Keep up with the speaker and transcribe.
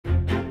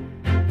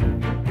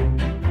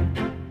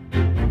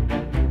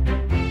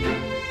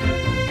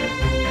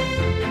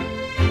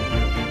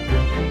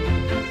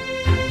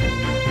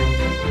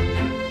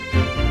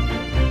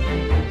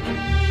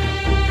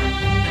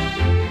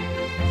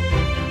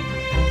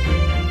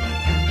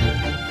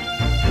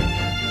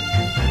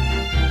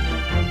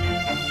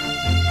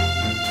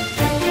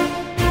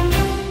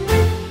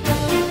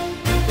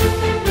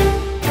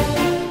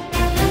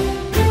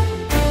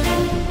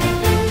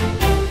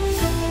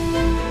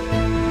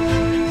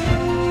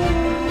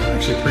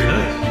actually pretty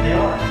nice. They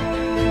are.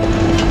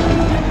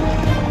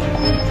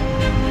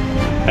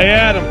 Hey,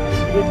 Adam.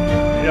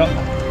 Yep.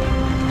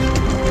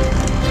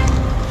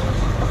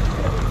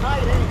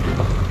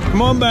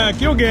 Come on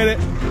back, you'll get it.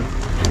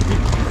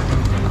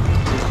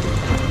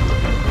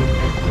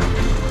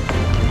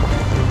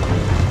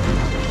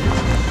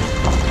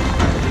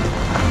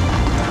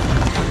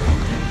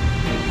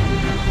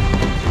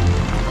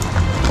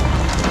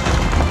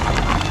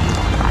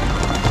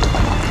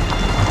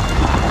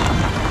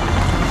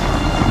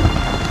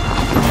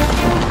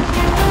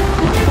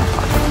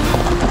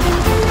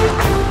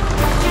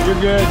 You're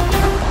good.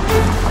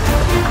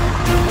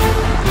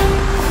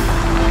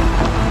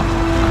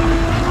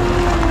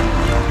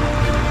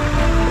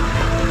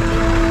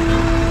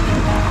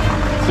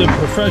 It's a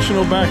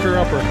professional backer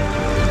upper.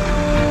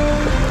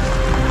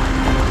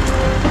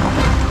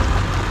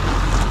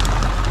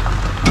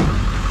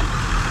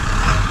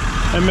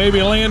 And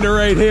maybe land her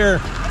right here.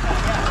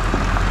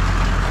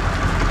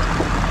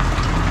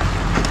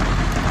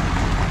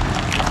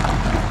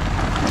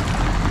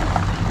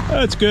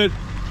 That's good.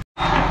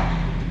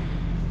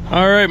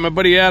 All right, my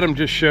buddy Adam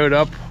just showed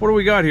up. What do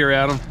we got here,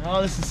 Adam?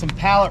 Oh, this is some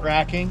pallet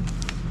racking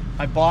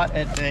I bought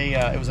at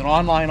a, it was an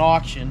online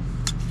auction.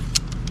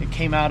 It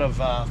came out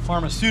of a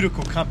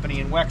pharmaceutical company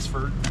in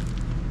Wexford.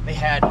 They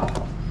had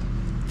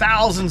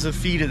thousands of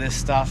feet of this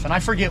stuff, and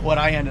I forget what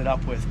I ended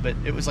up with, but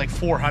it was like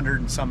 400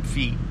 and some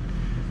feet,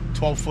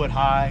 12 foot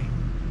high,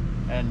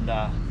 and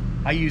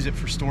I use it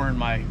for storing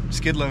my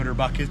skid loader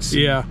buckets.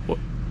 Yeah,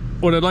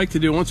 what I'd like to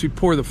do, once we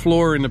pour the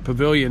floor in the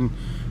pavilion,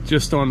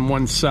 just on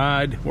one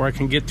side where I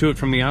can get to it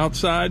from the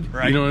outside,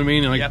 right? You know what I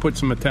mean? And I can put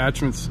some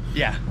attachments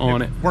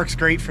on it. Works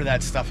great for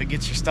that stuff. It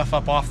gets your stuff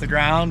up off the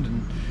ground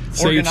and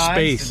saves organized.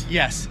 Space.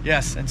 And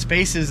yes, and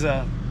space is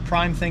a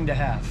prime thing to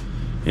have.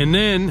 And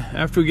then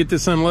after we get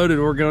this unloaded,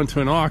 we're going to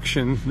an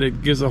auction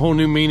that gives a whole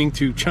new meaning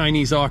to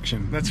Chinese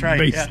auction. That's right.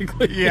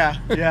 Basically. Yeah.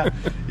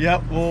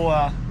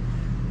 Well,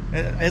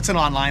 it's an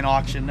online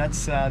auction.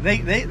 That's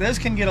those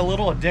can get a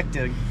little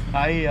addictive.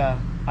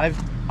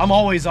 I'm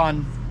always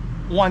on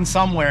one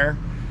somewhere,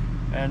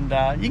 and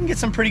you can get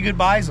some pretty good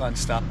buys on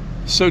stuff.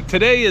 So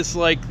today is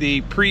like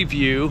the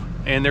preview,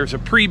 and there's a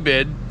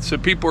pre-bid, so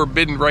people are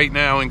bidding right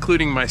now,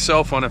 including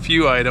myself, on a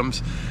few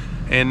items,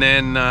 and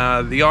then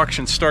the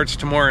auction starts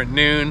tomorrow at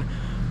noon.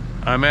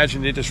 I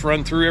imagine they just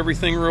run through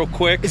everything real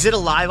quick. Is it a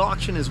live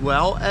auction as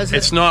well as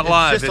it's not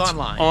live, it's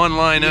online.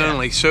 Online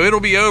only. So it'll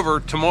be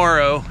over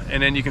tomorrow,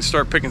 and then you can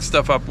start picking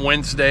stuff up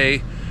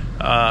Wednesday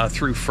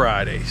through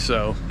Friday.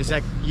 So is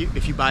that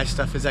if you buy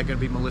stuff, is that going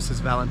to be Melissa's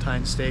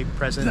Valentine's Day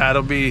present?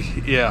 That'll be,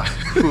 yeah.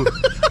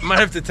 Might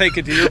have to take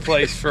it to your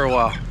place for a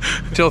while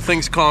until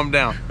things calm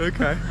down.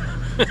 Okay,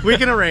 we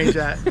can arrange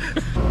that.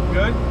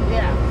 Good?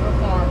 Yeah, so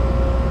far.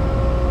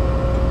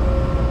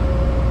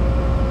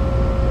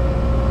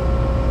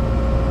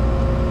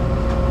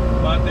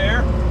 About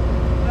there?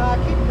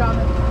 Keep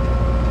coming.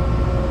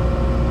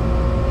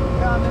 Keep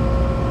coming.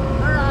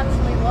 They're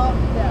actually low.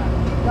 Yeah,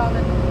 keep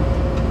coming.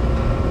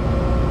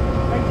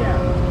 Right there.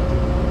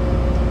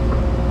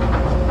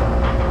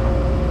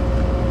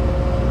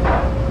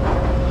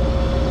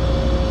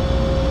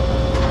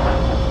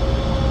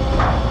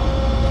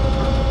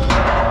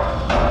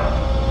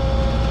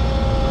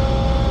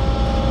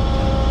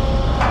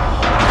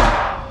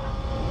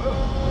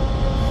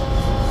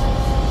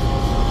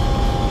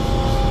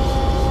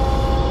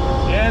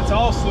 Yeah, it's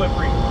all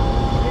slippery.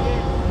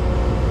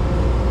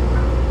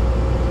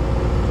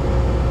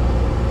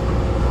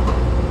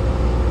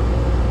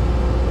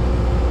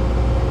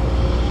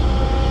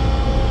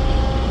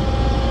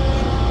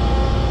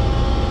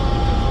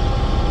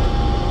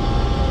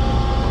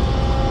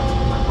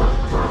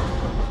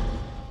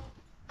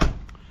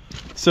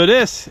 So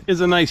this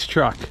is a nice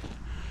truck.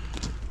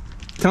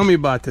 Tell me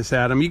about this,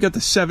 Adam. You got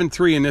the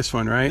 7.3 in this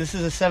one, right? This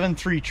is a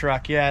 7.3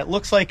 truck. Yeah, it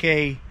looks like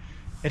it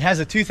has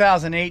a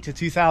 2008 to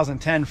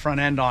 2010 front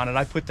end on it.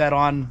 I put that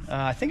on,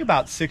 I think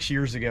about 6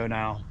 years ago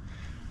now.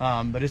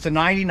 But it's a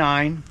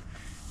 99.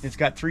 It's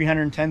got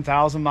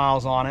 310,000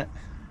 miles on it.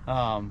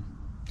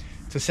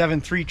 It's a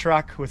 7.3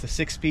 truck with a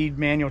 6-speed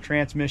manual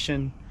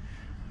transmission.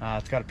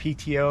 It's got a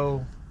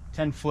PTO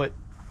 10-foot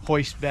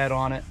hoist bed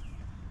on it.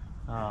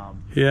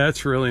 Yeah,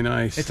 it's really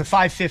nice. It's a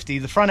 550.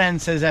 The front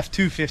end says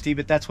F250,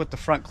 but that's what the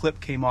front clip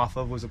came off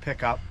of, was a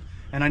pickup,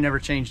 and I never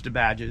changed the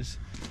badges.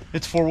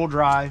 It's 4-wheel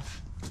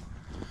drive.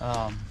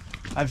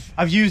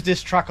 I've used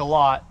this truck a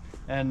lot,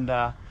 and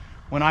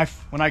when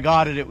I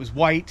got it, it was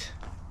white,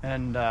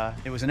 and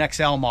it was an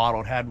XL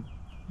model. It had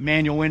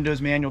manual windows,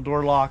 manual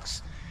door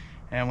locks,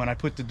 and when I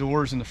put the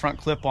doors and the front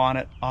clip on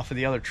it off of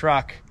the other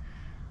truck,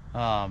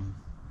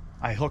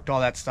 I hooked all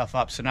that stuff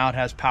up. So now it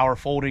has power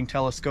folding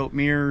telescope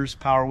mirrors,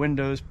 power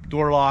windows,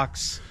 door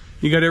locks.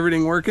 You got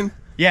everything working?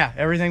 Yeah,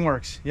 everything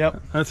works.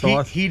 Yep. That's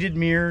awesome. Heated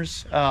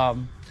mirrors.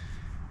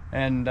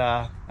 And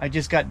I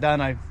just got done.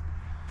 I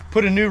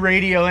put a new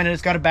radio in it.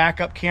 It's got a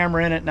backup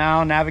camera in it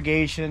now,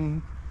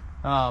 navigation.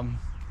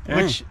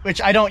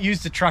 which I don't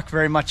use the truck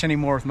very much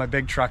anymore with my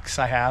big trucks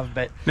I have.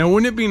 But now,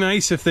 wouldn't it be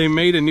nice if they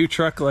made a new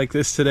truck like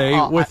this today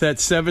with that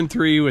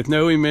 7.3 with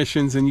no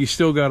emissions, and you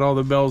still got all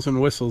the bells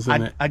and whistles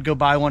in it? I'd go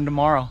buy one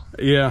tomorrow.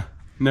 Yeah,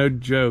 no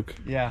joke.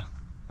 Yeah,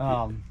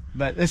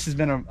 but this has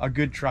been a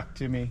good truck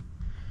to me,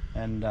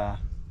 and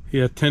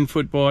yeah,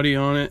 10-foot body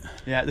on it.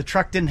 Yeah, the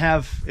truck didn't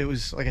have, it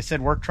was, like I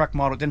said, work truck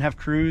model. It didn't have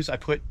cruise. I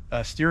put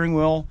a steering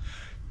wheel.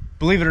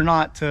 Believe it or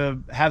not, to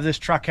have this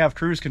truck have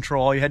cruise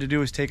control, all you had to do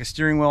was take a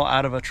steering wheel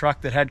out of a truck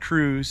that had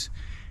cruise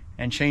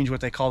and change what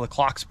they call the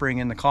clock spring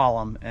in the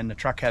column, and the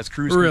truck has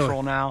cruise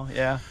control now.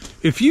 Yeah.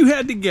 If you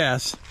had to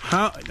guess,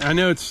 how, I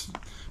know it's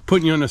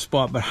putting you on the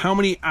spot, but how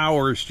many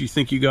hours do you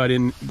think you got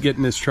in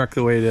getting this truck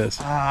the way it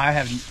is? I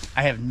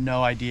have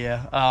no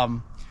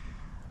idea.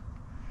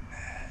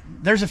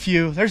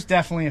 There's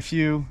definitely a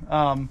few.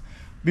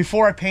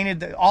 Before I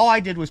painted, all I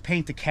did was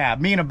paint the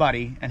cab. Me and a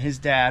buddy and his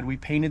dad, we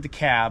painted the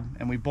cab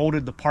and we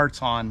bolted the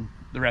parts on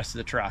the rest of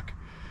the truck.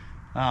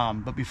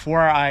 But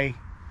before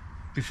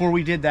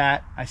we did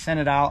that, I sent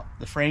it out.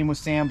 The frame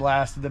was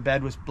sandblasted, the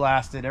bed was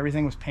blasted,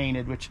 everything was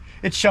painted, which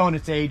it's showing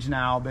its age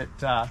now. But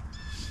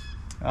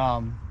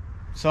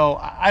so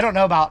I don't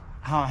know about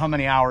how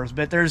many hours,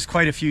 but there's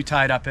quite a few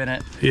tied up in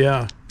it.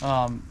 Yeah.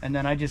 And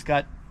then I just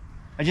got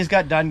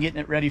done getting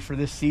it ready for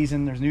this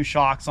season. There's new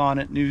shocks on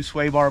it, new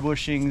sway bar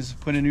bushings,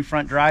 put a new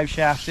front drive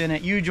shaft in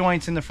it,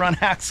 U-joints in the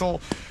front axle,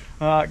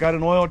 got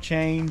an oil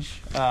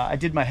change. I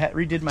did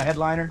redid my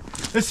headliner.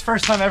 This is the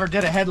first time I ever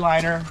did a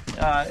headliner.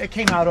 It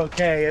came out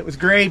okay. It was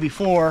gray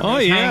before. Oh,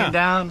 yeah. Hanging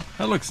down.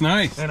 That looks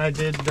nice. And I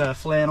did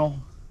flannel.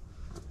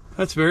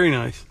 That's very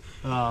nice.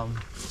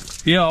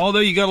 Yeah, although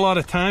you got a lot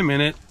of time in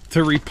it,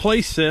 to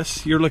replace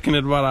this, you're looking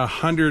at about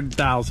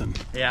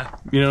 $100,000. Yeah.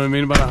 You know what I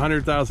mean? About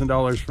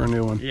 $100,000 for a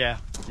new one. Yeah.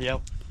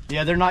 Yep.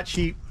 Yeah, they're not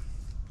cheap,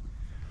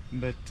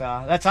 but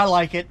that's how I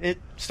like it. It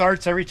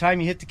starts every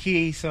time you hit the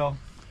key. So.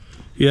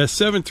 Yeah,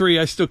 7.3.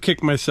 I still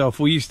kick myself.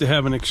 We used to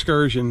have an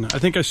Excursion. I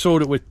think I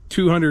sold it with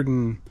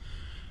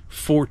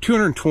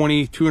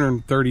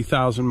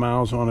 230,000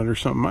 miles on it or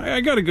something.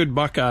 I got a good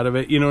buck out of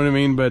it. You know what I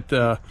mean? But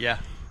yeah,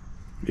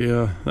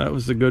 that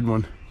was a good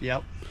one.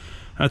 Yep.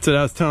 That's what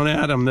I was telling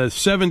Adam. The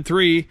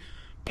 7.3,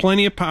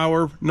 plenty of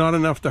power, not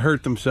enough to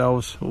hurt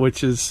themselves,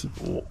 which is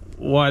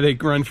why they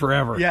run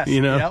forever. Yes.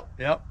 You know?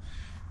 Yep.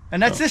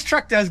 And this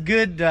truck does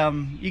good.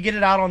 You get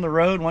it out on the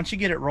road, once you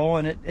get it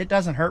rolling, it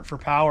doesn't hurt for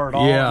power at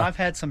all. Yeah. And I've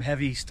had some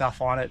heavy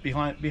stuff on it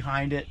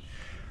behind it.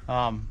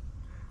 Not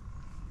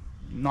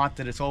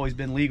that it's always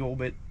been legal,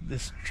 but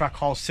this truck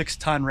hauls 6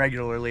 ton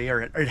regularly, or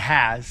it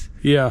has.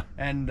 Yeah.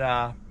 And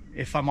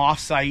if I'm off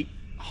site,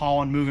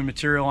 moving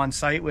material on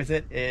site with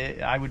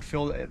it, I would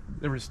fill it.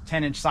 There was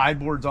 10-inch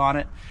sideboards on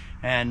it,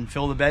 and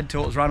fill the bed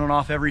till it was running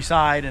off every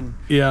side. And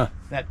yeah,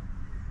 that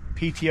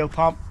PTO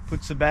pump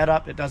puts the bed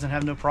up. It doesn't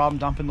have no problem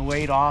dumping the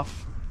weight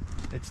off.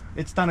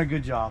 It's done a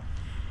good job.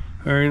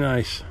 Very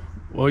nice.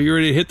 Well, you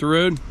ready to hit the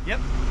road? Yep.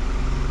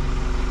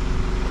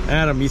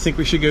 Adam, you think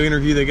we should go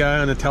interview the guy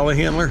on the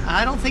telehandler?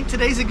 I don't think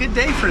today's a good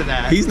day for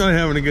that. He's not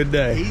having a good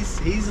day.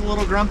 He's a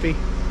little grumpy.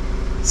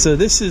 So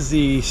this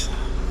is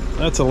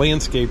that's a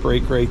landscape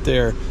rake right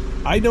there.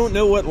 I don't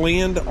know what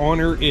land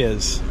honor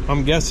is.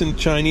 I'm guessing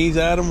Chinese,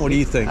 Adam. What do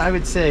you think? I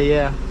would say,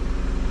 yeah.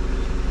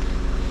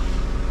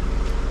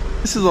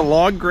 This is a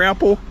log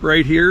grapple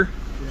right here.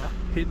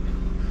 Yeah.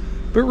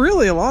 But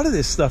really, a lot of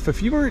this stuff,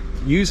 if you weren't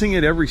using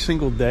it every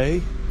single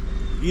day,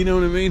 you know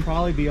what I mean?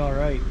 Probably be all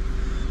right.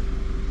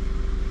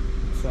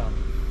 So.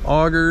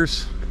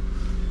 Augers.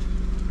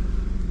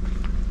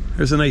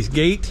 There's a nice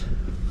gate.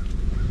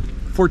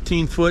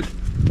 14 foot.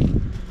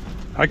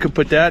 I could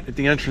put that at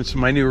the entrance of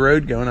my new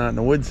road going out in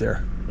the woods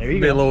there. There you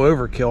go. Be a little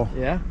overkill.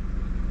 Yeah.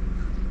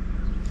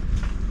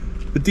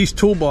 But these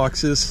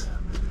toolboxes,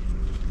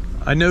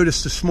 I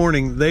noticed this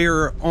morning, they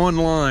are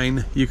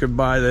online. You could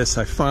buy this.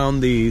 I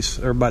found these.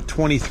 They're about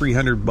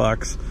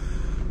 $2,300,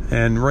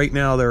 and right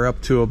now they're up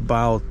to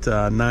about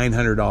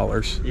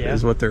 $900. Yeah.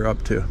 Is what they're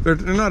up to. They're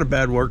not a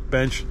bad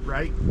workbench.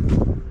 Right.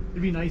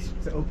 It'd be nice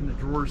to open the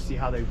drawers, see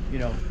how they,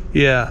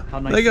 Yeah. how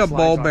nice they got the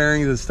ball slides are.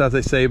 bearings and stuff,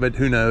 they say, but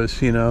who knows,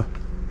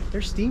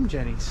 They're steam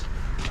jennies.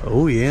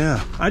 Oh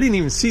yeah, I didn't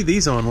even see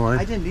these online.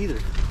 I didn't either.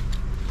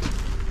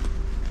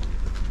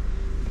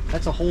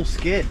 That's a whole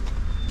skid,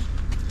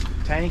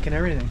 tank and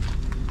everything.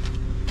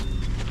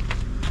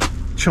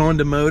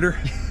 Chonda motor.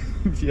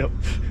 Yep.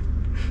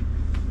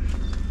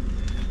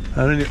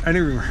 I don't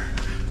remember.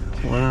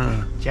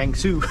 Wow.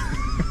 Jiangsu.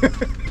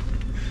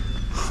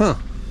 Huh.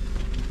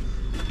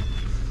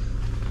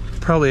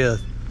 Probably a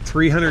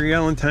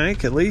 300-gallon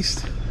tank at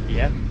least.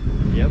 Yeah.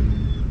 Yep.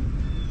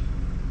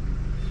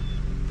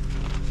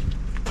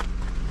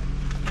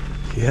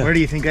 Yeah. Where do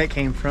you think that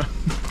came from?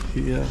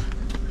 Yeah.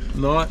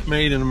 Not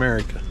made in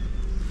America.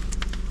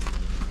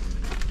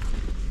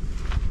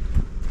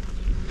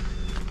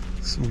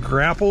 Some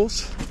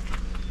grapples.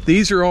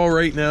 These are all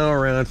right now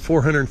around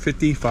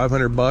 $450,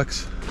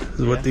 $500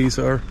 is what these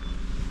are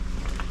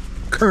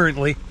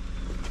currently.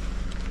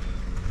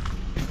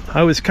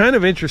 I was kind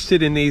of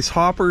interested in these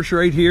hoppers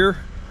right here.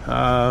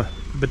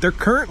 but they're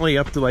currently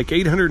up to like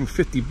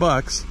 850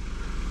 bucks,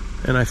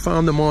 and I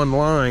found them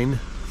online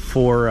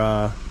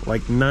for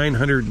like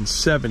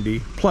 970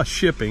 plus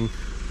shipping.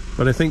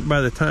 But I think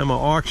by the time I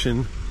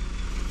auction,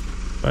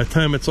 by the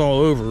time it's all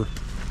over,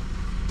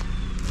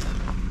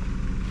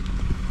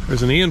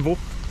 there's an anvil.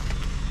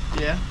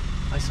 Yeah,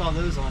 I saw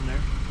those on there.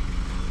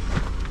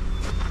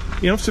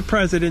 Yeah, I'm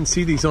surprised I didn't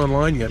see these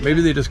online yet.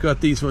 Maybe they just got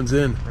these ones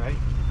in. Right.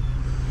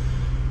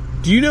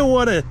 Do you know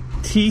what a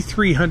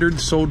T300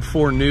 sold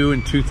for new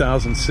in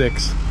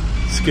 2006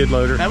 skid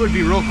loader? That would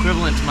be real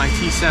equivalent to my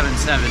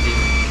T770.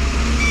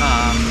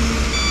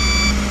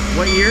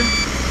 What year?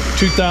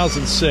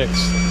 2006.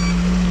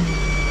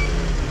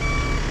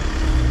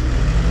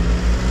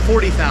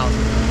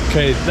 40,000.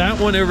 Okay, that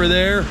one over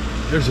there,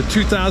 there's a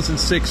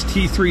 2006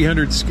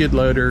 T300 skid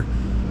loader.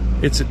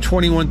 It's at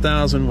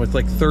 21,000 with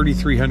like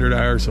 3,300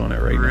 hours on it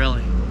right now.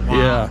 Really? Wow.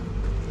 Yeah.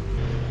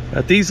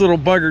 Got these little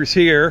buggers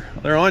here.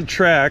 They're on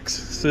tracks.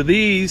 So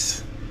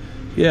these,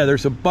 yeah,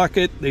 there's a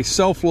bucket. They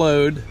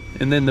self-load,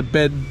 and then the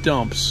bed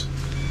dumps.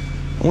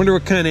 I wonder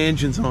what kind of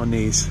engine's on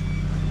these.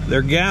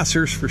 They're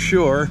gassers for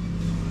sure.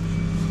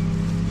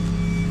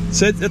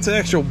 So that's an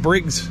actual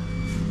Briggs.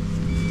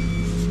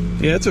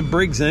 Yeah, it's a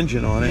Briggs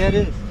engine on it. Yeah, it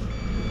is.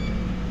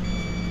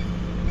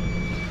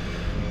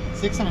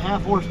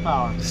 6.5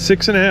 horsepower.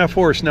 6.5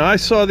 horse. Now I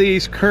saw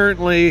these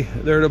currently,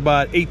 they're at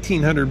about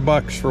 1,800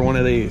 bucks for one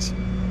of these.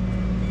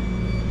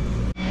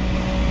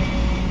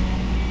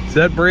 Is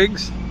that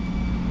Briggs?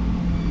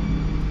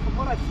 From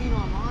what I've seen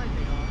online,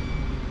 they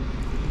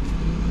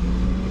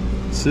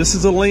are. So this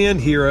is a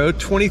Land Hero,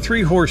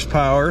 23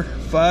 horsepower,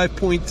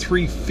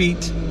 5.3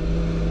 feet,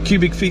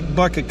 cubic feet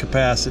bucket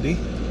capacity.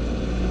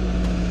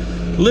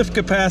 Lift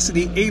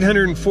capacity,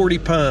 840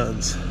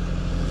 pounds.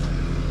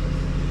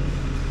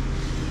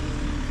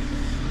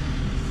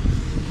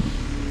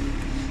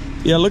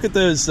 Yeah, look at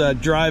those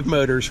drive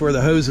motors where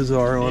the hoses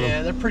are on them.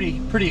 Yeah, they're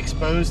pretty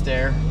exposed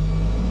there.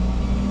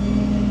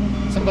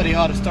 Somebody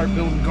ought to start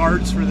building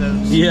guards for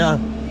those. Yeah,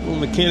 little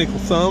mechanical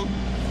thumb.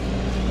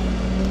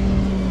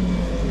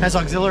 Has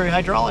auxiliary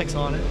hydraulics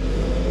on it.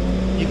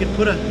 You could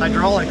put a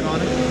hydraulic on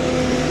it.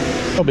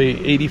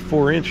 Probably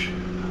 84 inch.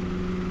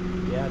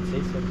 Yeah, I'd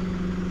say so.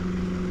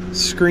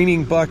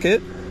 Screening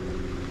bucket.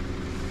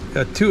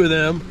 Got two of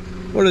them.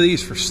 What are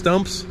these, for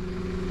stumps?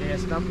 Yeah,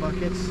 stump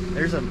buckets.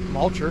 There's a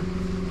mulcher.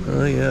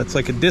 Oh yeah, it's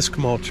like a disc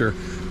mulcher.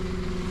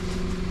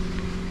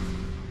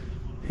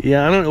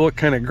 Yeah, I don't know what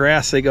kind of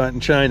grass they got in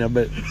China,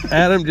 but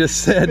Adam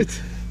just said,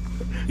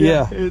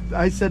 yeah.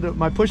 I said that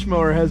my push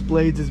mower has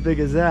blades as big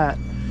as that.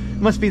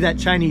 Must be that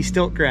Chinese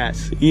stilt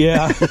grass.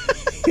 Yeah.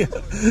 Yeah.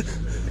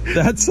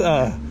 That's,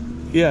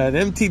 yeah, an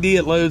MTD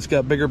at Lowe's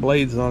got bigger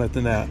blades on it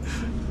than that.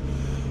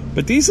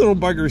 But these little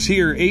buggers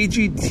here,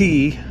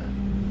 AGT.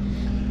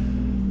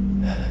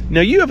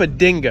 Now you have a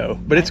Dingo,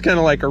 but it's kind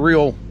of like a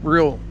real...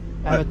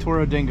 I have a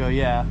Toro Dingo,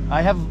 yeah.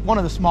 I have one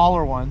of the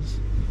smaller ones.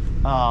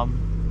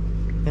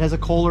 It has a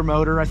Kohler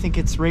motor. I think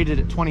it's rated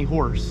at 20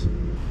 horse.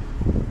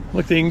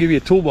 Look, they can give you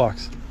a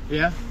toolbox.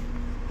 Yeah.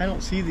 I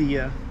don't see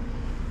the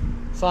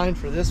sign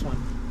for this one.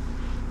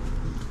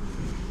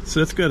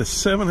 So it's got a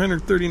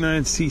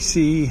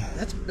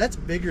 739cc. That's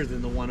bigger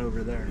than the one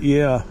over there.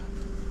 Yeah.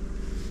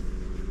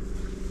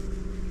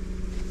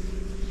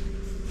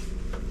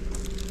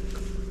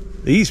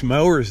 These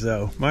mowers,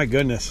 though, my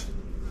goodness.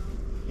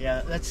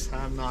 Yeah,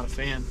 I'm not a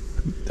fan.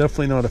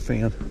 Definitely not a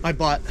fan. I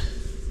bought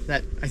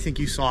that, I think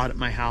you saw it at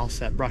my house,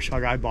 that brush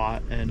hog I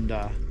bought, and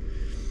the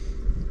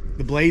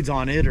blades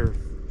on it are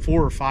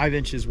 4 or 5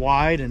 inches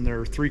wide, and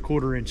they're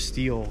 3/4 inch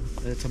steel.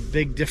 It's a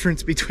big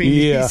difference between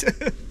these.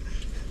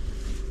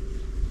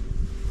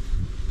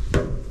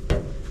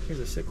 Here's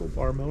a sickle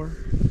bar mower.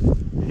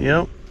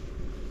 Yep.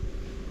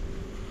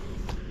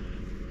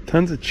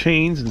 Tons of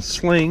chains and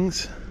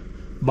slings,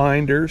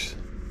 binders.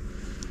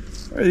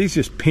 Are these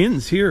just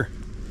pins here?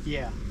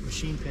 Yeah,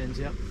 machine pins,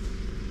 yep.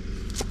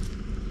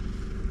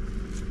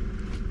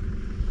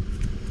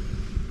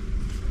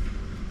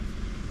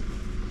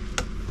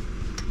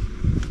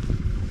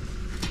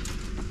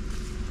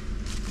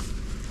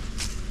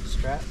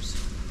 Straps.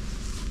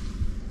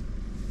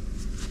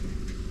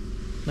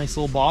 Nice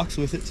little box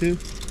with it too.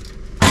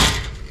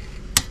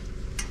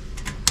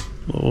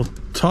 Little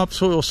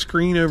topsoil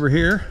screen over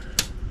here.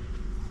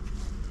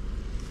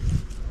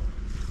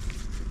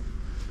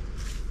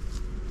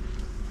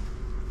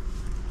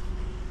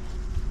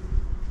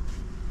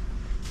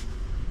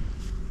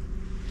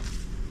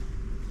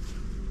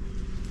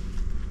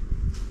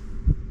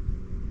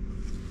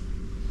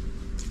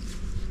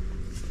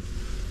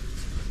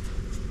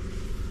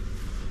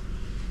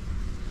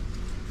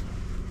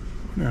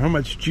 How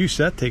much juice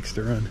that takes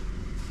to run.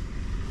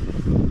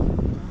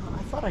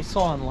 I thought I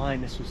saw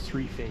online this was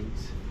 3-phase.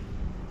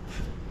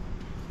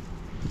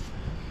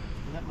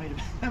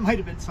 That might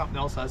have been something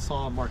else I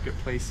saw on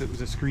Marketplace that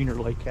was a screener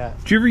like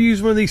that. Did you ever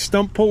use one of these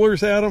stump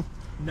pullers, Adam?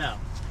 No.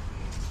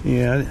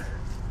 Yeah.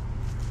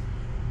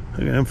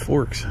 Look at them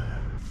forks.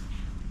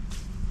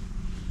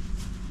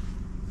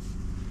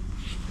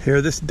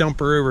 Here, this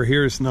dumper over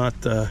here is not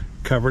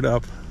covered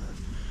up.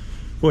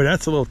 Boy,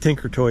 that's a little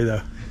tinker toy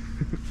though.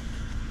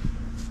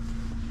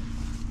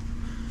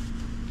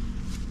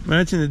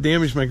 Imagine the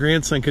damage my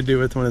grandson could do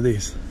with one of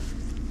these.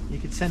 You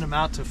could send them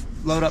out to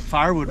load up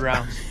firewood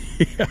rounds.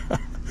 Yeah.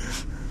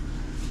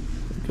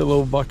 Put a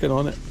little bucket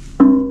on it.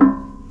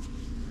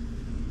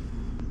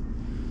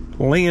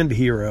 Land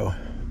Hero.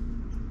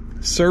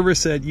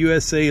 Service at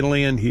USA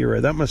Land Hero.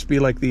 That must be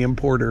like the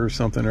importer or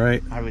something,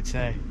 right? I would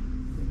say.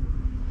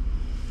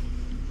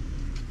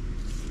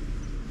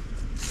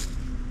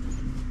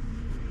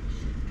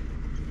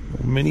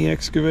 Mini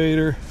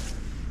excavator.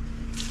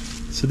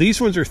 So these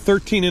ones are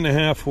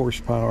 13.5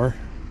 horsepower.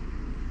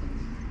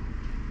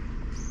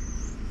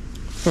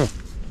 Huh.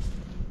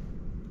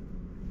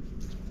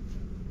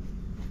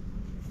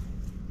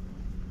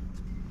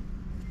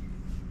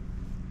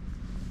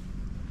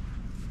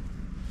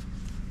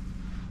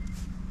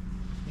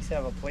 These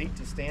have a plate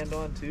to stand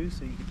on too,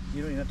 so you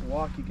don't even have to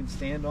walk, you can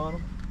stand on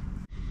them.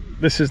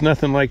 This is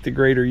nothing like the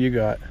grader you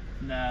got.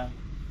 No.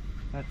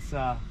 That's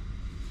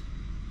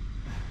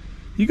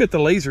you got the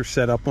laser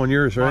set up on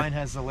yours, right? Mine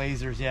has the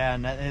lasers, yeah,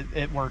 and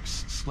it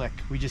works slick.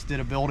 We just did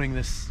a building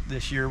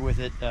this year with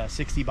it,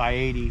 60 by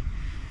 80,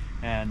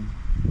 and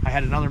I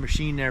had another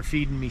machine there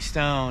feeding me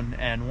stone,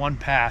 and one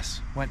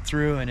pass went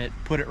through and it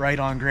put it right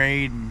on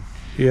grade, and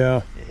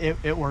yeah,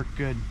 it worked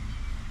good.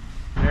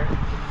 There.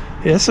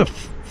 Yeah, it's a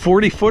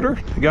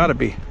 40-footer. Gotta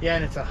be. Yeah,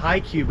 and it's a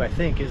high cube, I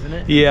think, isn't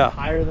it? Yeah.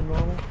 Higher than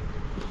normal.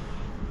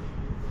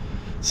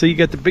 So you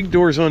got the big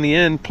doors on the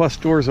end plus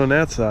doors on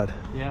that side.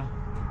 Yeah.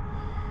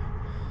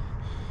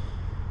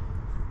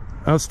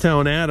 I was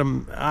telling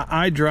Adam,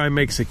 iDry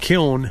makes a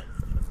kiln.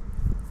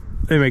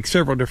 They make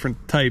several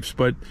different types,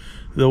 but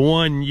the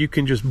one you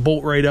can just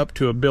bolt right up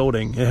to a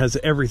building. It has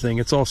everything.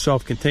 It's all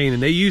self-contained,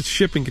 and they use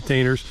shipping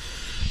containers.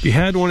 If you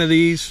had one of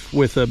these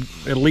with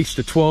at least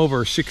a 12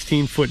 or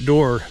 16-foot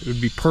door, it would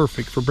be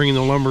perfect for bringing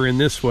the lumber in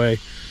this way.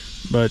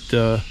 But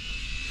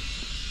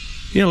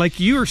yeah, like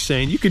you were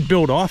saying, you could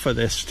build off of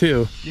this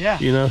too. Yeah.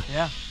 You know.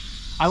 Yeah.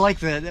 I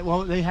like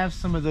well, they have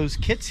some of those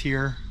kits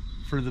here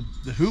for the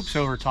hoops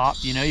over top.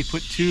 You know, you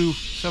put two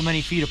so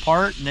many feet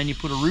apart, and then you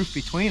put a roof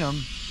between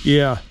them.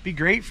 Yeah. Be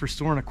great for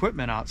storing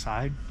equipment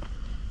outside.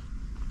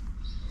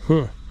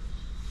 Huh.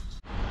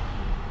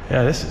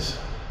 Yeah, this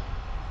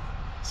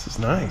is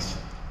nice.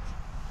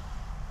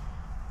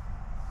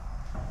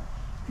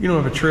 You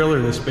don't have a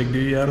trailer this big, do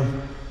you,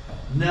 Adam?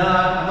 No,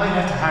 I might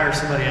have to hire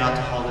somebody out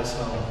to haul this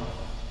home.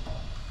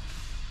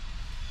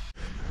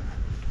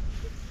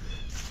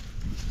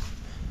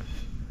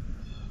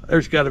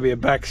 There's got to be a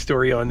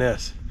backstory on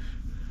this.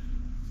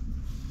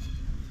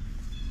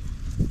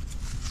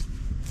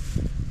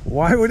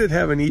 Why would it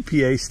have an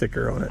EPA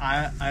sticker on it?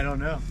 I don't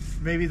know.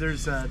 Maybe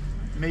there's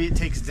maybe it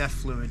takes DEF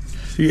fluid.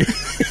 Yeah.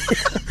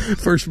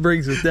 First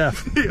brings with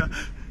DEF. Yeah.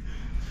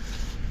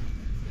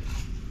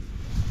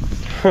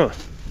 Huh.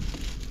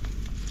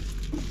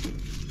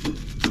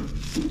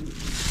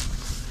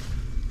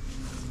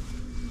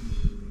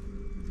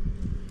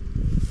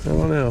 I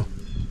don't know.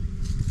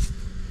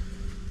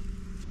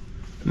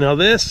 Now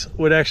this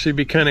would actually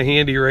be kind of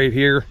handy right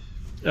here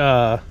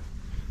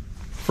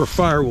for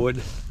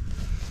firewood.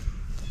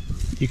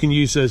 You can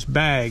use those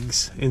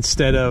bags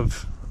instead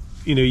of,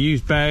 you know,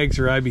 use bags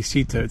or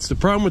IBC totes. The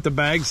problem with the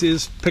bags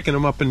is picking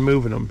them up and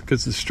moving them,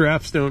 because the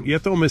straps don't, you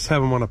have to almost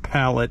have them on a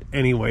pallet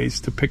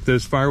anyways to pick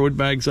those firewood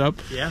bags up.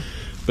 Yeah.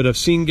 But I've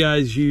seen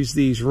guys use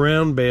these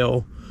round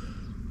bale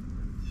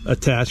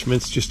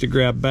attachments just to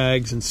grab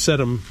bags and set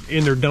them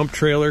in their dump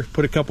trailer,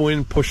 put a couple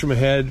in, push them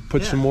ahead,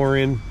 put some more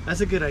in.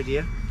 That's a good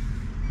idea.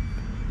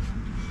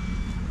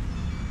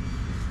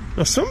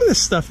 Now some of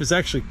this stuff is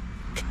actually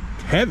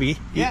heavy.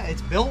 Yeah,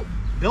 it's built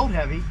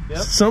heavy. Yep.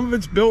 Some of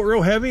it's built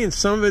real heavy, and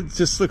some of it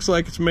just looks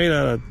like it's made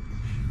out of,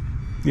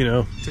 you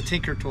know. It's a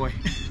tinker toy.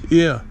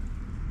 Yeah.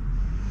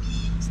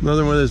 It's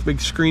another one of those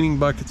big screening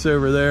buckets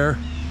over there.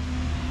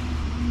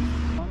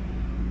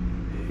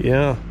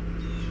 Yeah.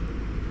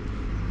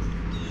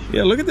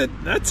 Yeah, look at that.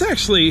 That's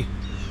actually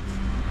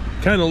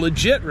kind of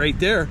legit right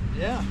there.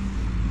 Yeah.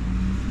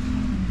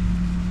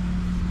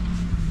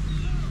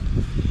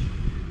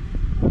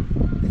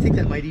 I think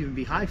that might even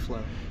be high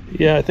flow.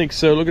 Yeah, I think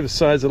so. Look at the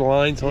size of the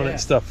lines on it Yeah. and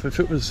stuff. If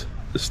it was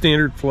the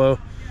standard flow.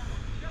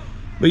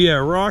 But yeah,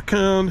 rock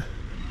hound,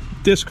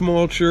 disc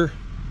mulcher.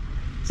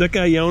 Is that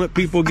guy yelling at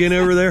people again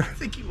over there? I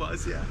think he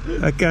was, yeah.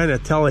 That guy in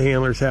that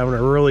telehandler's having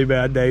a really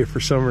bad day for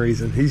some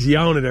reason. He's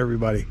yelling at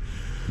everybody.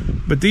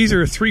 But these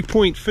are a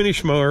 3-point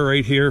finish mower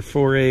right here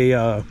for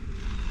a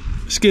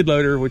skid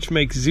loader, which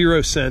makes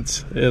 0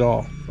 sense at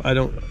all.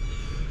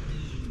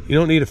 You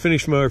don't need a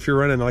finish mower if you're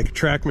running like a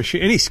track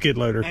machine, any skid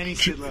loader. Any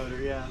skid loader,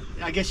 yeah.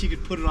 I guess you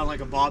could put it on like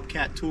a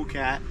Bobcat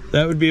Toolcat.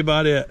 That would be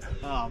about it.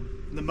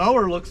 The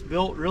mower looks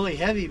built really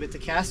heavy, but the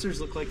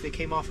casters look like they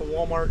came off a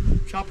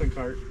Walmart shopping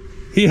cart.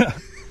 Yeah.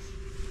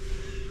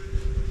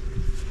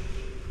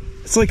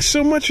 It's like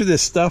so much of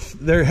this stuff,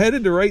 they're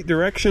headed the right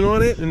direction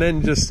on it, and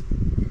then just...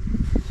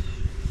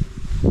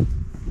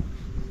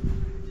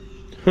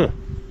 Huh.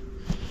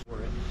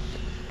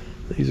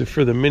 These are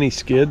for the mini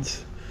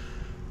skids.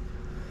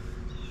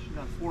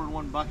 Got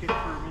 4-in-1 bucket for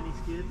a mini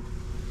skid.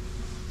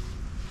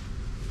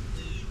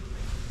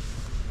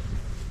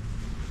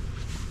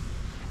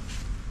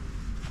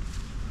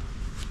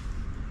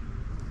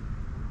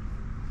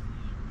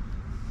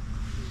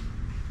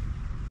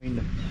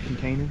 The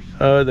containers.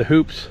 The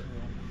hoops.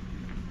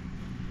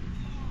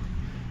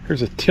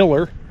 Here's a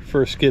tiller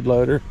for a skid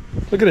loader.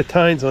 Look at the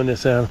tines on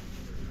this, Adam.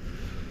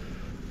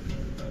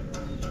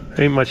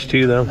 Ain't much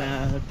to them.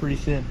 Nah, they're pretty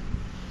thin.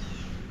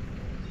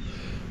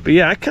 But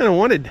yeah, I kind of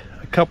wanted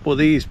a couple of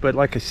these, but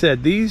like I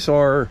said, these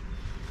are,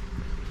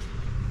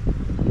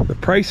 the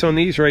price on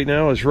these right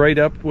now is right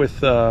up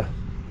with, you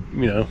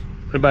know,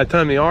 and by the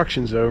time the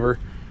auction's over.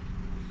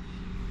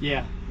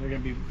 Yeah, they're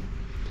gonna be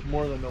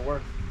more than they're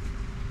worth.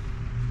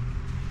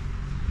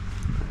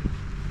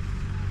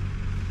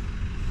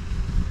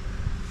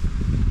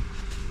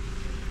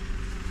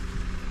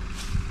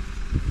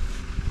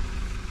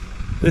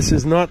 This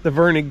is not the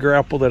Vernig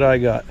grapple that I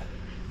got.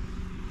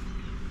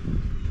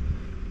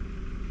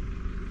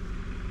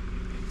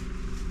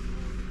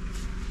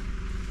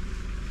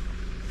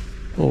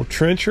 Little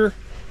trencher.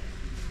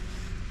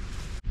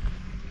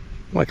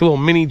 Like a little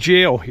mini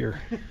jail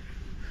here.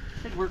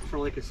 It worked for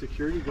like a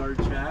security guard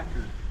shack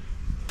or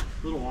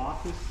little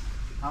office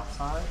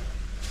outside.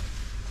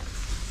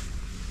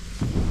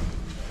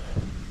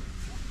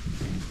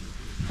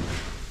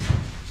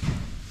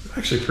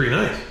 Actually pretty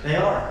nice. They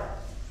are.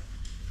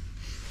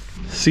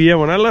 So yeah,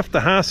 when I left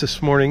the house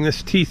this morning,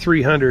 this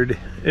T300,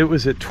 it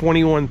was at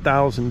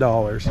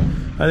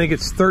 $21,000. I think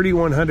it's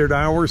 3,100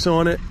 hours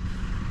on it.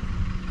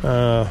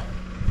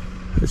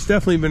 It's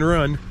definitely been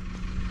run.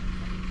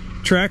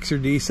 Tracks are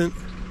decent.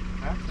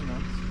 Tracks are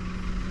nice.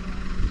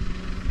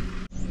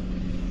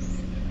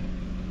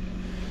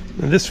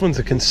 And this one's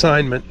a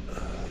consignment.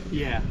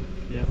 Yeah,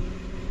 yeah.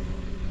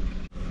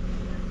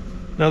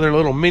 Another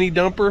little mini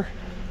dumper.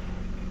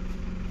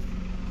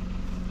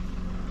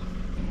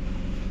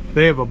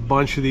 They have a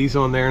bunch of these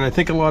on there, and I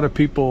think a lot of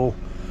people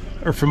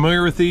are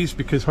familiar with these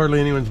because hardly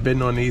anyone's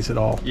bidding on these at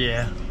all.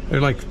 Yeah. They're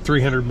like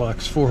 300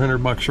 bucks, 400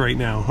 bucks right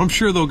now. I'm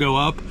sure they'll go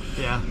up.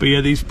 Yeah. But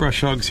yeah, these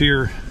brush hogs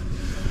here,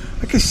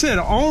 like I said,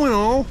 all in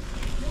all,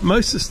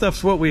 most of the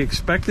stuff's what we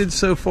expected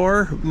so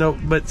far. No,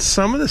 but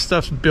some of the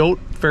stuff's built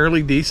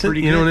fairly decent.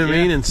 Pretty you know good, what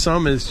I mean? And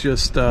some is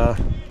just not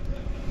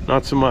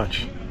so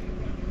much.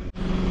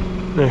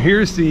 Now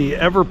here's the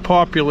ever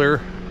popular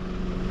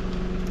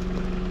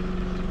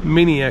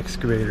mini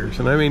excavators,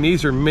 and I mean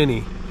these are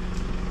mini.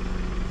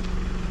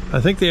 I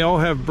think they all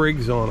have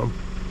Briggs on them.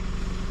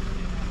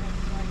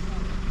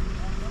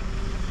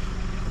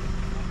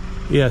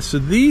 Yeah, so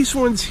these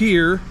ones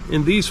here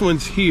and these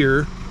ones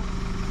here,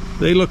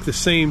 they look the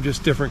same,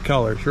 just different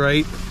colors,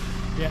 right?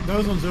 Yeah,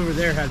 those ones over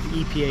there have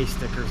the EPA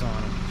stickers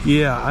on them.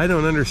 Yeah, I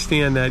don't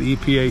understand that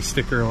EPA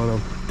sticker on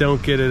them.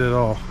 Don't get it at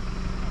all.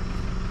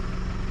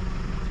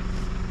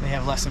 They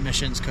have less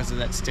emissions because of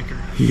that sticker.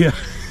 Yeah.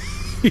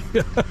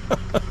 Yeah.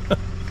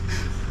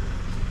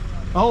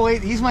 Oh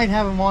wait, these might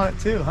have them on it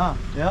too, huh?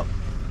 Yep.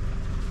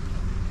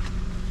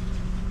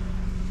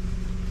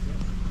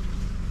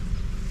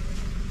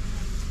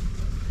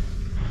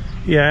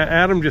 Yeah,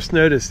 Adam just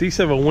noticed these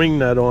have a wing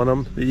nut on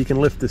them that you can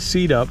lift the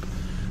seat up,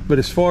 but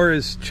as far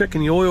as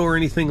checking the oil or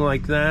anything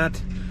like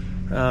that,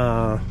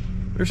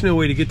 there's no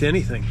way to get to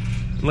anything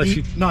unless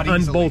you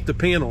unbolt the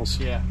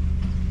panels. Yeah.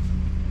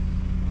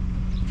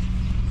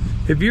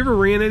 Have you ever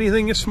ran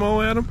anything this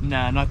small, Adam?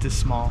 Nah, not this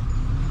small.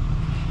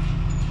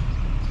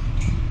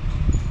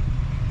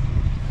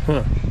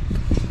 Huh.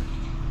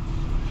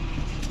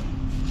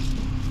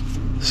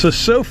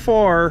 So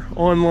far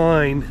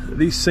online,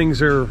 these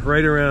things are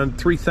right around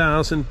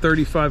 $3,000,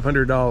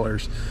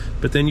 $3,500.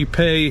 But then you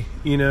pay,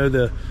 you know,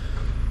 the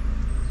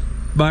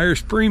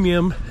buyer's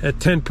premium at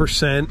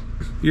 10%.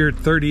 You're at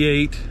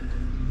 38.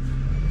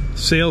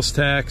 Sales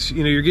tax,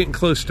 you know, you're getting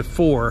close to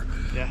 4.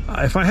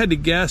 Yeah. If I had to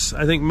guess,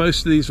 I think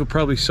most of these will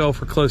probably sell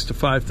for close to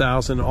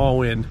 5,000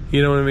 all in.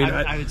 You know what I mean?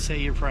 I would say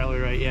you're probably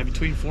right. Yeah,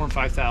 between 4,000 and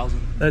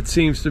 5,000. That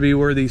seems to be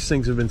where these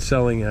things have been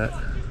selling at.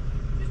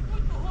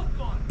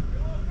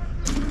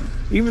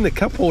 Even the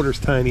cup holder's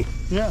tiny.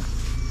 Yeah.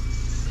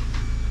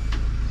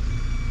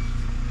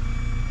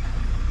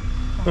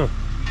 Huh.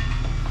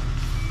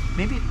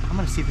 Maybe I'm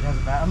gonna see if it has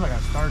a battery. I'm not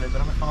gonna start it,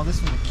 but I'm gonna. Oh,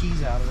 this one, the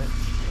keys out of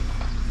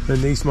it.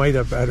 And these might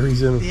have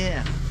batteries in them.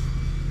 Yeah.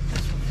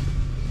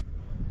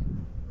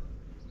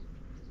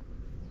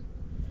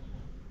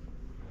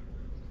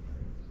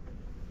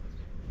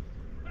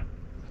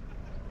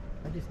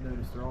 I just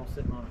noticed they're all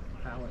sitting on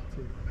a pallet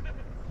too.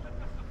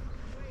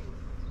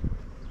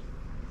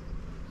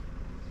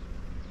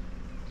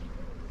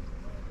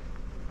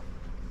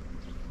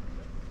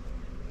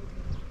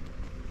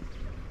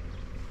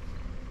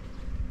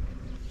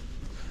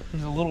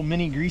 There's a little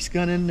mini grease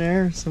gun in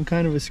there, some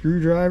kind of a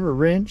screwdriver,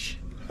 wrench.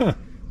 Huh.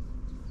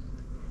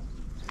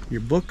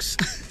 Your books.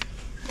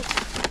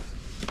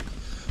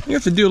 You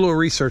have to do a little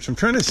research. I'm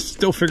trying to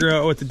still figure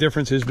out what the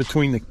difference is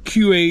between the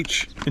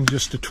QH and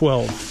just the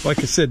 12. Like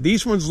I said,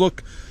 these ones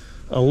look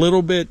a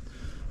little bit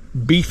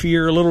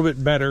beefier, a little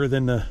bit better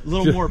than the... A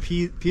little more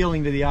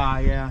appealing to the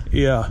eye, yeah.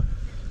 Yeah.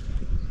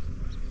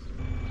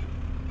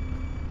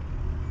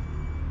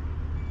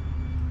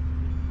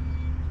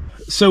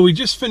 So we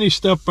just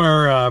finished up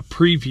our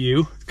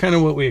preview. Kind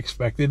of what we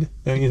expected,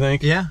 don't you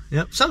think? Yeah,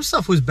 yep. Some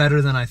stuff was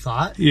better than I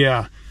thought.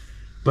 Yeah,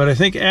 but I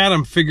think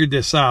Adam figured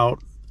this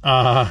out.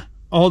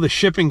 All the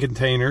shipping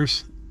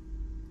containers,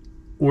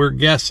 we're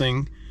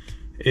guessing,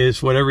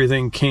 is what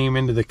everything came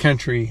into the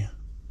country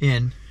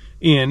in,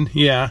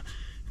 yeah.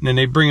 And then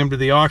they bring them to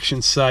the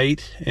auction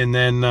site and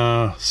then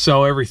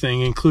sell everything,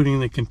 including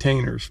the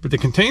containers. But the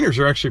containers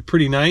are actually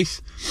pretty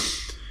nice.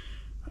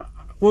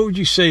 What would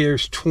you say?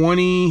 There's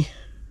 20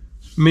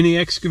 mini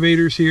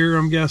excavators here,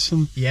 I'm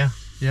guessing. Yeah.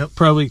 Yep.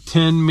 Probably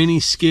 10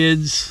 mini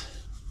skids.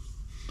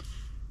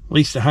 At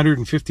least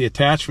 150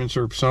 attachments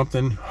or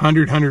something.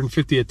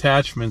 150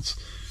 attachments.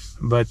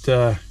 But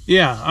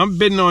yeah, I'm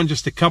bidding on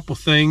just a couple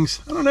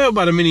things. I don't know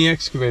about a mini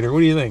excavator.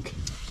 What do you think?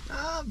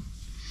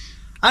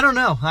 I don't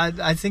know.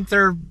 I think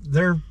they're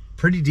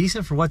pretty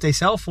decent for what they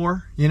sell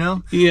for, you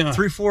know? Yeah.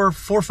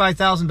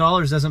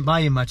 $5,000 doesn't buy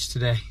you much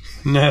today.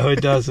 No,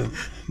 it doesn't.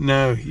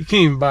 No, you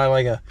can't even buy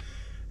like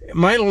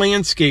my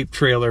landscape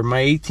trailer,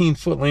 my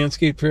 18-foot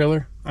landscape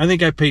trailer. I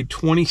think I paid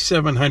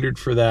 $2,700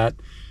 for that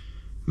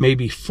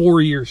maybe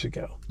 4 years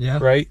ago. Yeah.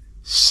 Right?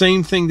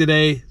 Same thing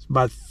today. It's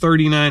about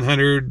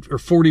 $3,900 or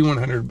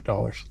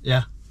 $4,100.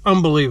 Yeah.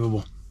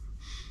 Unbelievable.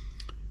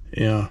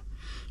 Yeah.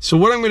 So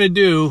what I'm going to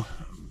do,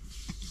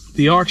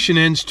 the auction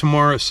ends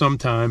tomorrow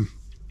sometime,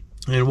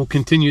 and we'll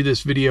continue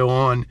this video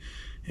on,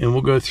 and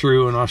we'll go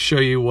through and I'll show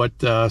you what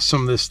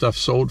some of this stuff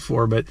sold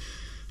for. But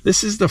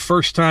this is the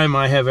first time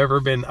I have ever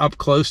been up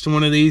close to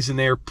one of these, and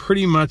they're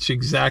pretty much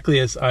exactly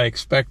as I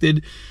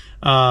expected.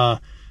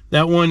 That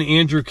one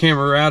Andrew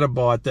Camerata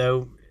bought,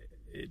 though,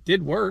 it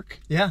did work.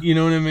 Yeah. You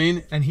know what I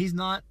mean? And he's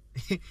not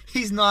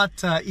easy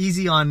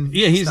on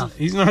stuff.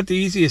 He's not the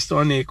easiest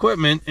on the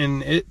equipment,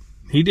 and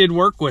he did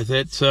work with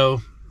it.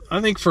 So I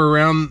think for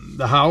around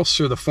the house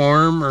or the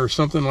farm or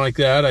something like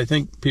that, I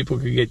think people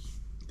could get,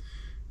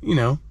 you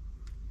know,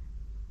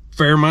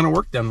 fair amount of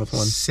work done with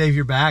one. Save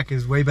your back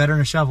is way better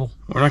than a shovel.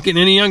 We're not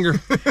getting any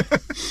younger.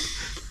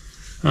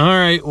 All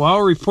right, well,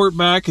 I'll report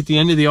back at the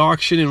end of the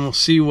auction, and we'll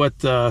see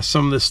what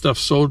some of this stuff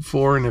sold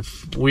for, and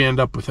if we end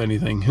up with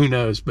anything, who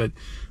knows. But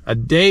a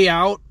day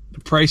out, the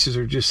prices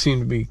are just seem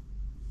to be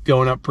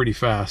going up pretty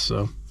fast,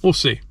 so we'll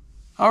see.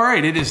 All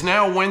right, it is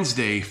now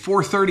Wednesday,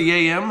 4:30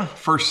 a.m.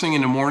 First thing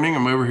in the morning,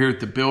 I'm over here at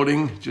the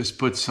building. Just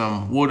put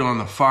some wood on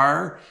the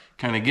fire,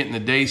 kind of getting the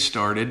day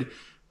started.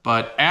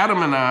 But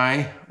Adam and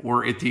I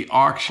were at the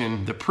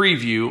auction, the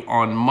preview,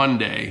 on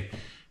Monday,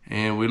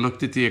 and we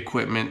looked at the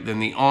equipment. Then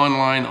the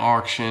online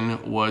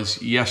auction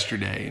was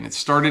yesterday, and it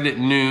started at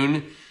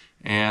noon,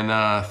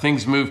 and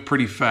things moved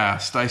pretty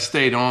fast. I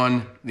stayed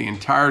on the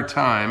entire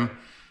time,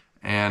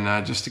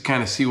 and just to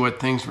kind of see what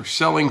things were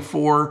selling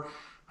for.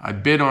 I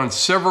bid on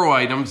several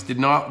items, did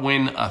not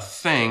win a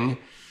thing,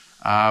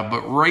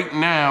 but right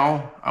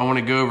now I want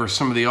to go over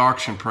some of the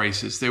auction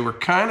prices. They were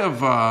kind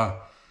of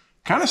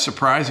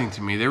surprising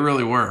to me. They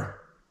really were.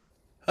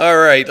 All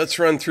right, let's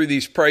run through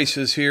these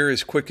prices here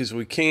as quick as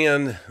we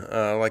can.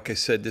 Like I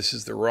said, this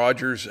is the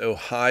Rogers,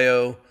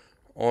 Ohio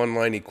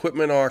online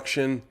equipment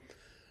auction.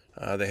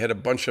 They had a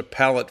bunch of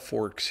pallet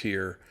forks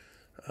here.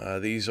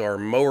 These are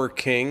Mower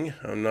King.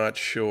 I'm not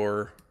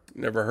sure,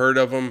 never heard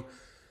of them.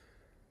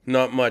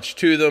 Not much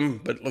to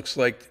them, but it looks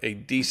like a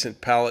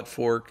decent pallet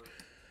fork.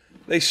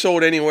 They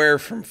sold anywhere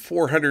from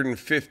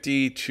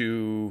 $450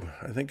 to,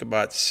 I think,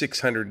 about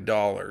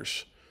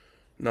 $600.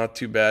 Not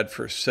too bad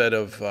for a set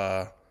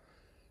of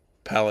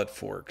pallet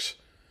forks.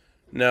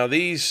 Now,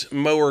 these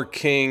Mower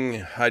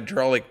King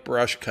hydraulic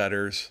brush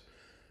cutters,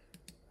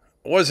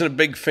 I wasn't a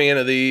big fan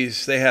of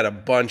these. They had a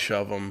bunch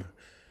of them,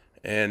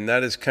 and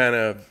that is kind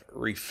of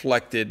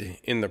reflected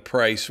in the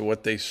price of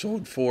what they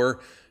sold for.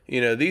 You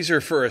know, these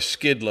are for a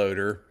skid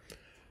loader,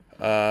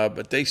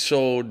 but they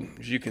sold,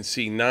 as you can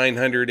see,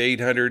 $900,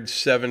 $800,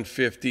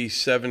 $750,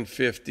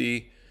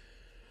 $750.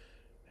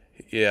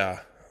 Yeah,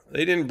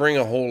 they didn't bring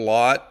a whole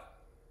lot,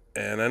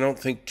 and I don't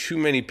think too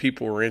many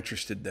people were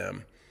interested in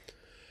them.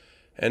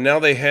 And now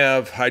they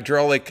have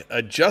hydraulic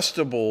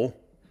adjustable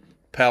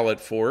pallet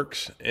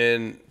forks,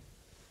 and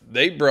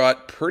they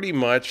brought pretty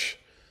much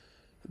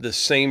the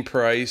same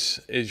price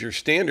as your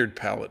standard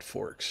pallet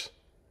forks.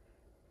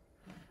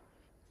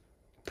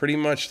 Pretty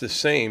much the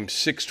same,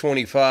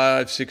 $625,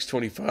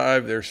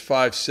 $625, there's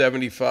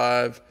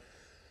 $575.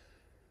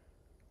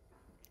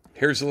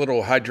 Here's a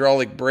little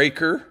hydraulic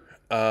breaker,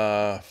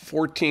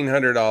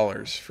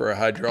 $1,400 for a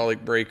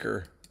hydraulic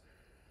breaker.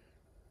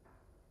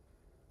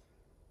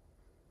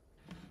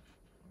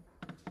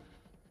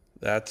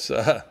 That's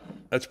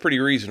pretty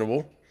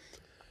reasonable.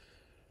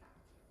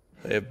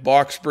 They have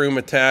box broom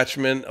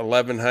attachment,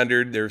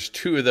 $1,100. There's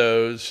two of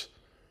those.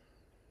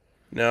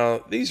 Now,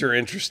 these are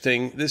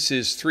interesting. This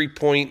is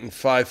 3-point and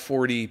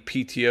 540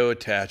 PTO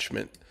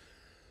attachment.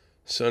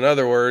 So in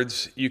other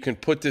words, you can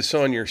put this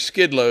on your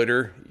skid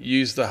loader,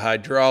 use the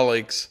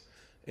hydraulics,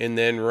 and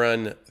then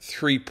run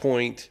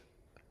 3-point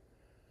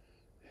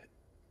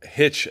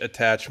hitch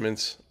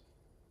attachments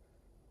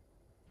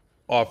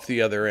off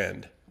the other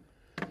end.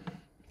 I'm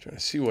trying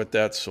to see what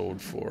that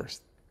sold for.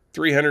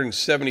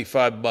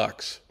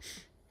 $375.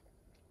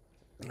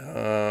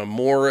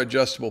 More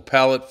adjustable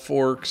pallet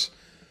forks.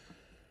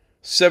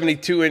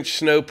 72-inch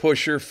snow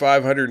pusher,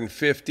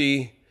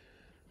 $550.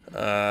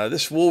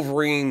 This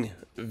Wolverine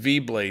V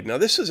blade. Now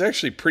this is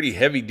actually pretty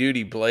heavy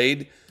duty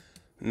blade.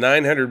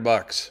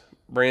 $900,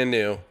 brand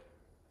new.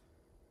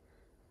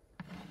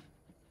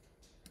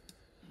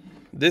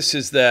 This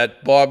is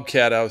that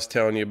Bobcat I was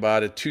telling you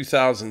about, a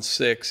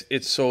 2006.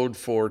 It sold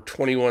for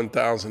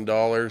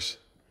 $21,000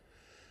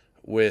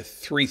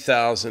 with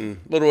a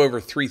little over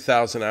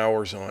 3,000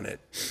 hours on it.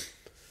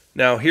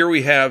 Now here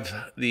we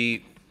have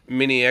the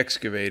mini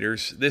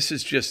excavators. This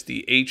is just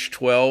the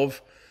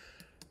H12.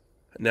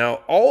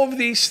 Now all of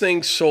these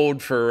things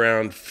sold for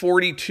around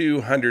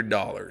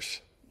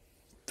 $4,200,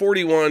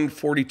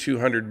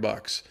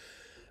 $4,200.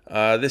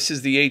 This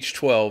is the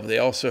H12. They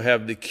also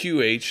have the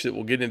QH that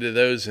we'll get into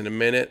those in a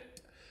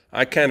minute.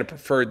 I kind of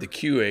preferred the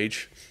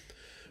QH.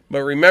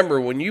 But remember,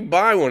 when you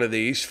buy one of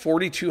these,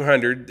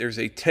 $4,200, there's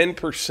a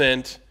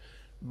 10%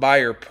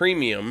 buyer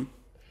premium.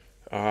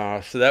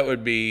 So that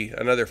would be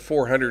another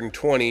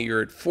 $420.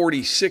 You're at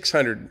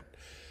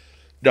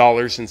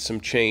 $4,600 and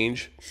some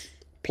change,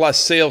 plus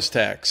sales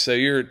tax. So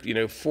you're at,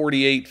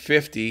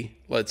 $4,850,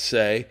 let's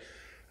say,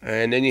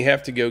 and then you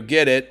have to go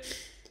get it.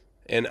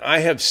 And I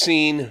have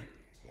seen,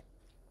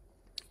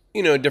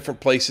 different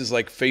places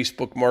like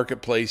Facebook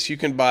Marketplace, you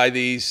can buy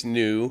these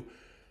new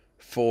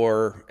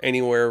for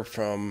anywhere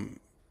from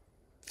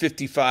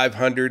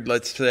 $5,500,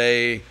 let's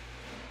say,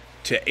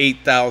 to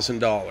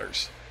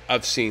 $8,000.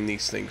 I've seen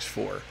these things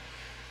for.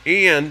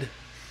 And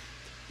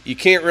you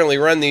can't really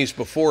run these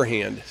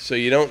beforehand, so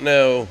you don't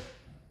know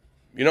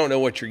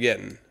what you're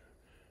getting.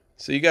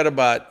 So you got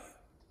about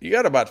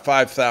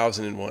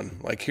 5,000 in one.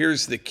 Like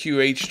here's the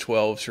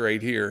QH12s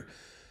right here.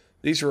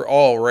 These are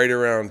all right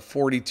around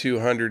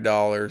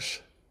 $4,200,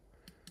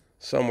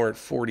 somewhere at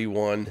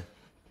 $41.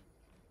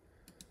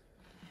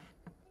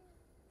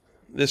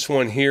 This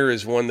one here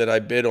is one that I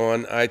bid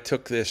on. I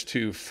took this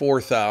to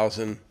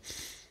 $4,000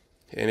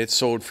 and it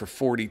sold for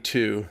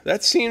 $42.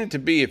 That seemed to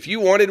be, if you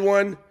wanted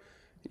one,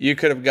 you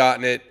could have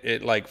gotten it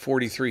at like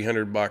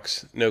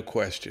 $4,300, no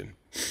question.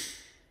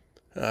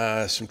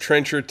 Some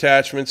trencher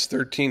attachments,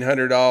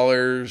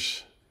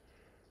 $1,300.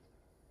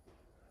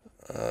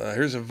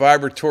 Here's a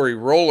vibratory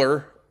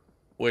roller,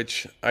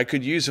 which I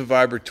could use a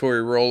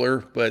vibratory roller,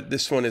 but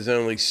this one is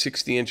only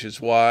 60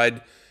 inches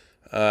wide.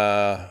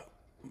 I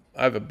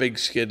have a big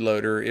skid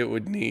loader. It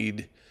would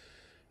need,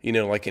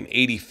 like an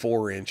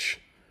 84-inch.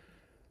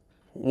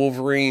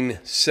 Wolverine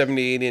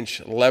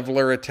 78-inch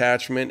leveler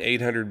attachment,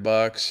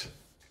 $800.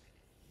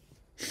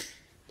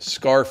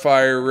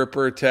 Scarfire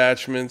ripper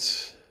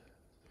attachments.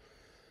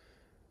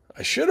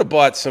 I should have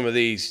bought some of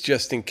these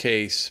just in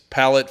case.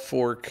 Pallet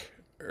fork,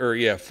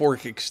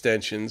 fork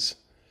extensions,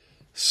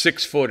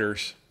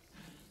 6-footers.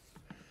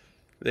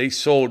 They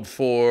sold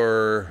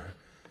for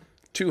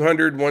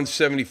 $200,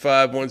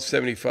 $175,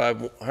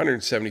 $175,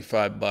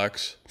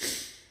 $175.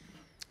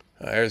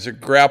 There's a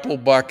grapple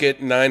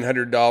bucket,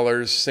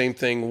 $900. Same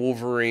thing,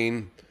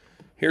 Wolverine.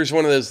 Here's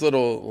one of those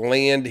little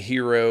Land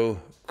Hero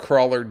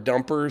crawler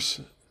dumpers,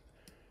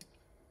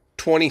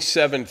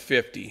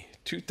 $2,750.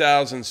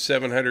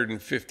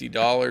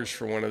 $2,750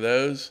 for one of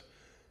those.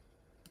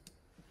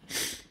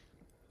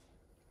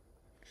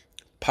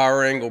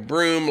 Power angle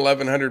broom,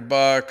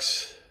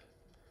 $1,100.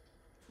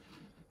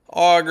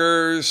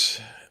 Augers,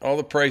 all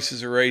the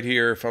prices are right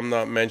here if I'm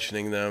not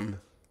mentioning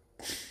them.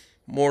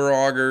 More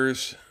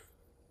augers.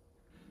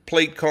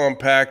 Plate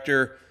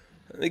compactor.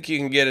 I think you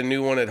can get a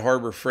new one at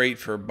Harbor Freight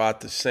for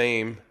about the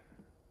same.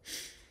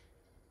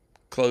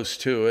 Close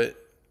to it.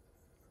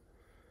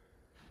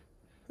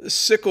 The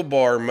sickle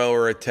bar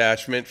mower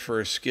attachment for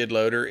a skid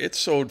loader, it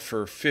sold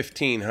for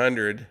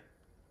 $1,500.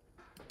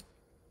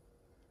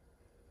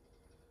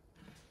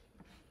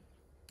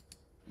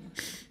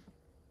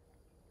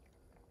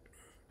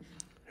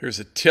 Here's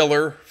a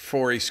tiller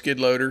for a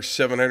skid loader,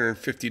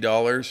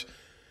 $750.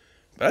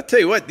 But I tell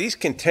you what, these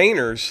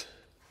containers,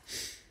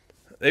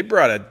 they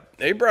brought a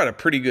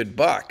pretty good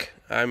buck.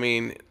 I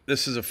mean,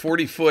 this is a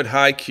 40-foot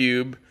high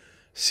cube,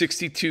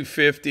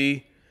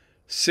 $6,250,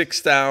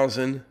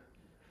 $6,000.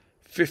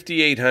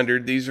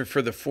 $5,800. These are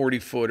for the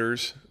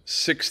 40-footers.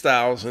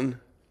 $6,000.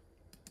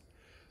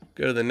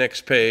 Go to the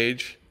next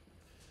page.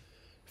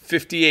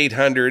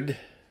 $5,800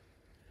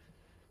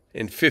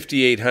 and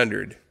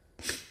 $5,800.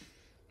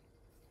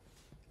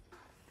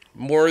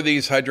 More of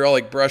these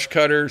hydraulic brush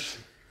cutters.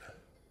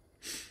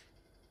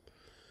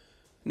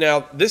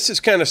 Now, this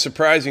is kind of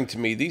surprising to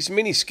me. These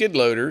mini skid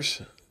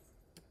loaders,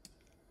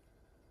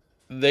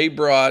 they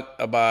brought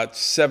about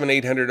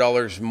 $700,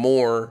 $800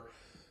 more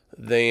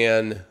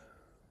than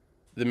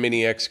the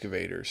mini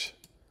excavators.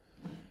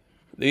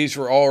 These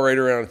were all right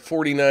around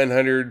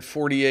 $4,900,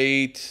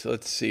 $4,800,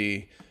 let's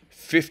see,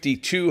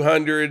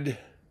 $5,200.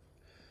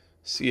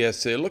 So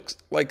yes, it looks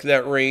like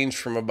that range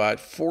from about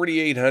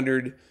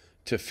 $4,800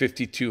 to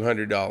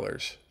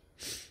 $5,200.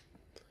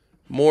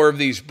 More of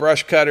these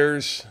brush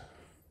cutters,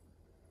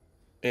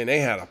 and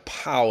they had a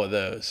pile of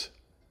those.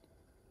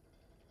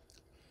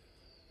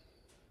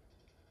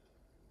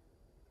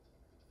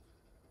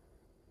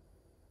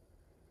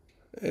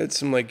 It's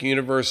some like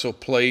universal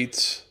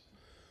plates,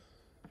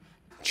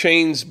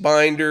 chains,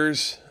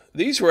 binders.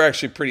 These were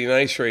actually pretty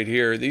nice right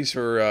here. These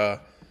were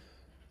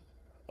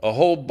a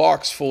whole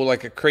box full,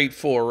 like a crate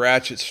full of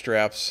ratchet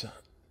straps.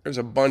 There's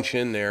a bunch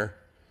in there.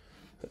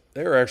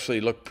 They actually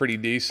look pretty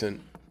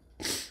decent.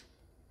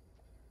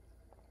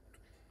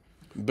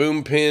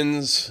 Boom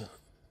pins,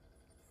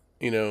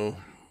 you know,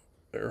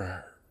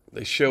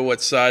 they show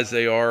what size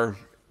they are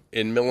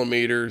in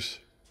millimeters.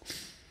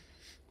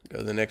 Go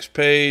to the next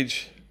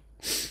page.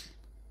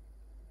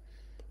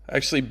 I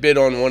actually bid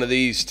on one of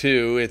these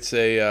too. It's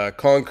a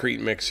concrete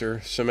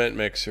mixer, cement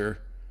mixer.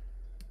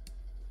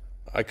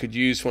 I could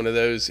use one of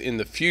those in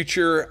the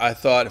future. I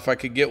thought if I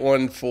could get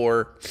one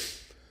for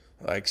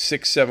like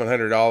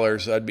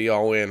 $600-700, I'd be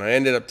all in. I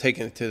ended up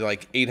taking it to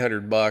like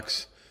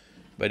 $800,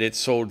 but it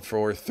sold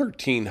for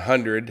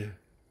 $1,300.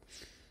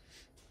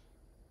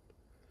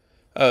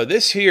 Oh,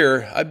 this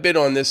here, I bid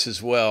on this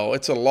as well.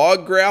 It's a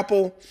log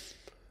grapple,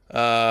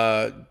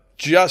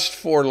 just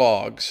for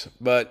logs,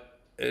 but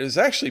it is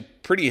actually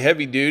pretty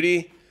heavy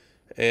duty,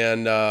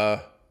 and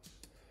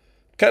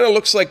kind of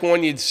looks like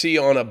one you'd see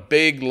on a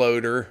big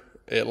loader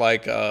at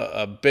like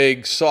a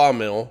big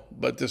sawmill,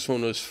 but this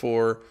one was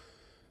for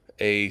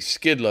a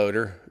skid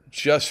loader,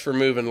 just for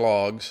moving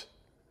logs.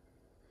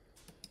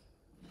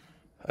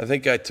 I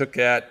think I took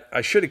that.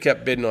 I should have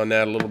kept bidding on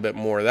that a little bit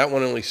more. That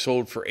one only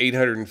sold for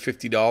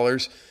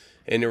 $850,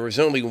 and there was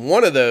only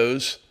one of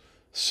those,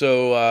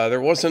 so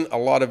there wasn't a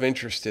lot of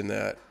interest in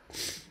that.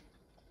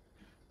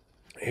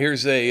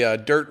 Here's a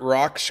dirt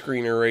rock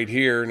screener right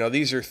here. Now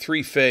these are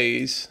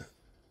 3-phase.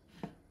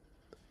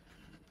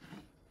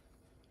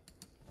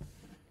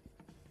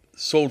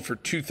 Sold for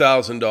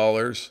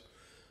 $2,000.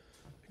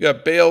 You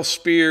got bale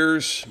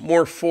spears,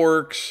 more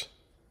forks,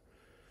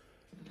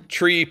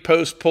 tree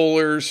post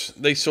pullers.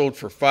 They sold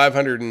for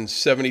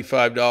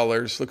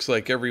 $575. Looks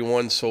like every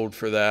one sold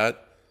for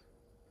that.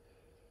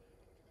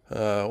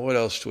 What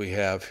else do we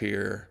have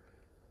here?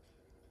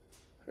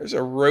 There's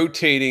a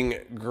rotating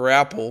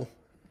grapple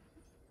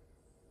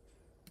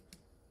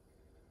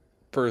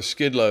for a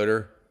skid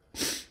loader.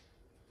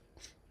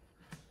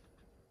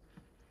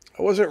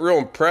 I wasn't real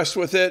impressed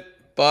with it,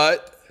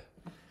 but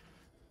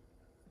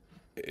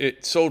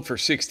it sold for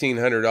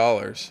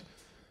 $1,600.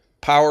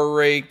 Power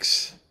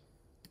rakes.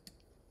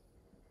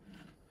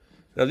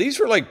 Now these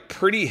were like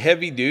pretty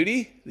heavy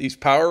duty. These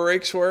power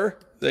rakes were.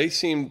 They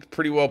seemed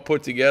pretty well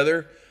put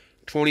together.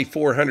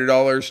 $2,400,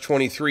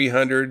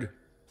 $2,300.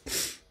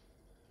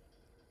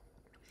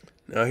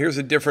 Now here's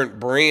a different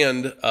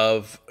brand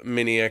of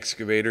mini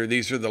excavator.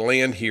 These are the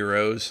Land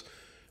Heroes,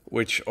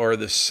 which are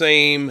the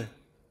same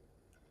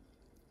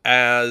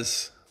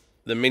as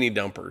the mini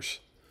dumpers.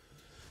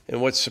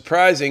 And what's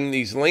surprising,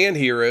 these Land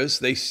Heroes,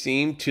 they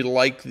seem to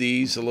like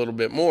these a little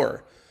bit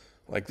more.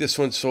 Like this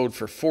one sold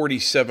for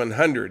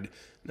 $4,700.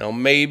 Now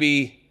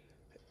maybe,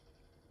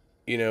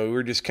 you know,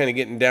 we're just kind of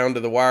getting down to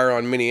the wire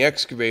on mini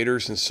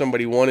excavators and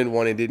somebody wanted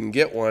one and didn't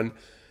get one,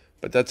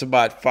 but that's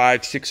about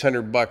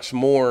 $500-600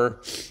 more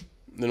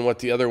than what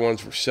the other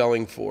ones were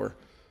selling for.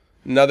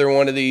 Another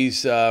one of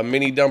these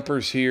mini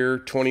dumpers here,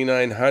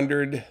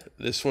 $2,900.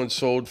 This one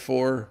sold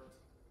for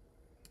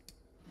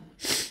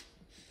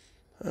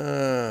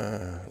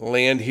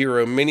Land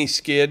Hero mini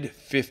skid,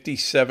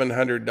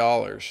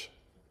 $5,700.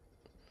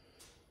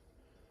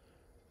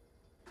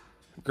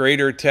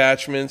 Grader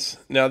attachments.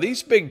 Now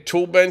these big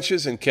tool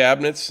benches and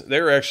cabinets,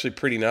 they're actually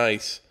pretty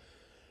nice.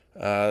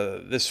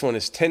 This one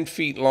is 10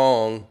 feet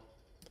long.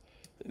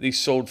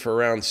 These sold for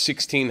around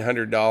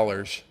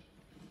 $1,600.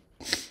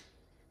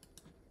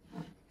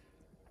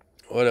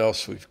 What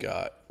else we've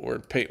got? We're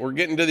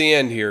getting to the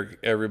end here,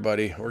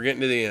 everybody. We're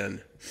getting to the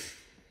end.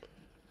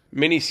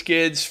 Mini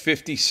skids,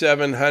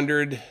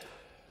 $5,700.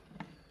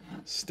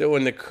 Still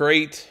in the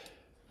crate.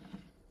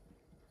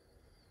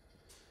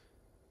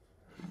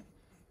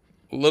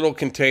 Little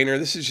container.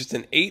 This is just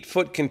an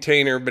 8-foot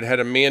container, but had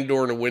a man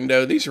door and a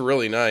window. These are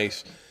really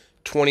nice.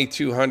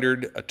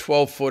 $2,200. A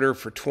 12-footer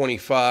for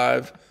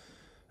 $25.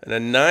 And a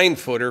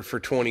 9-footer for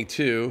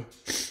 $22.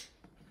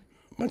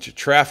 Bunch of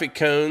traffic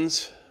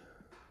cones.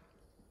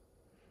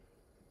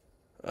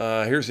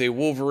 Here's a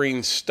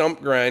Wolverine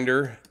stump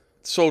grinder.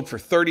 Sold for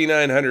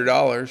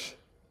 $3,900.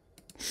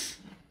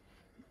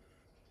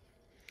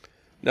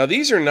 Now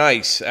these are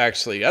nice,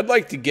 actually. I'd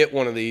like to get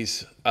one of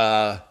these,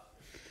 a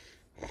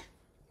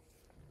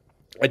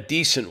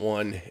decent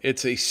one.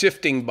 It's a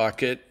sifting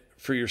bucket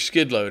for your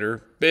skid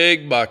loader.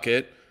 Big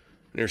bucket.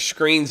 And there's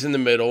screens in the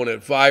middle and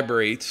it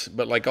vibrates.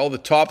 But like all the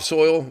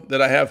topsoil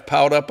that I have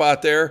piled up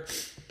out there,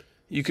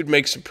 you could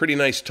make some pretty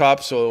nice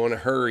topsoil in a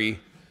hurry.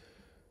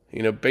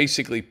 You know,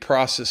 basically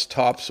process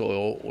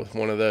topsoil with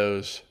one of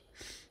those.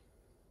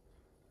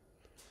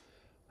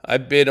 I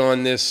bid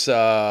on this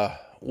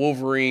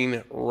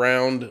Wolverine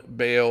round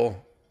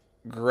bale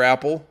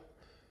grapple.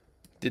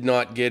 Did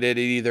not get it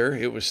either.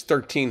 It was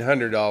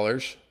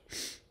 $1,300.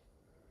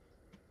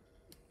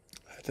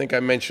 I think I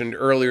mentioned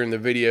earlier in the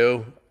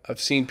video, I've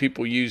seen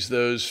people use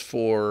those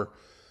for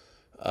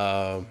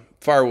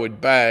firewood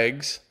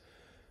bags.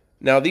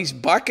 Now these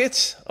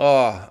buckets,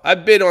 I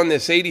bid on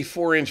this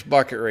 84-inch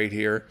bucket right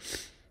here,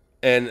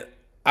 and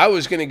I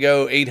was going to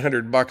go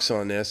 $800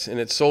 on this, and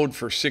it sold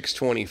for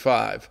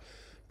 $625.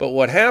 But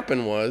what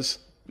happened was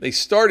they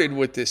started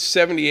with this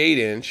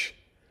 78-inch,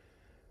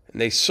 and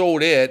they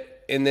sold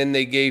it, and then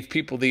they gave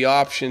people the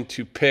option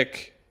to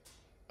pick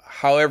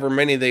however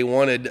many they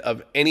wanted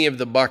of any of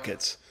the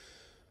buckets.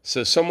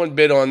 So someone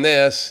bid on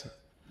this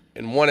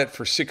and won it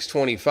for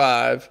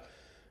 $625,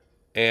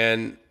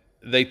 and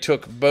they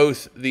took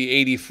both the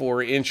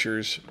 84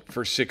 inchers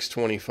for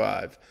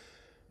 $625.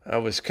 I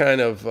was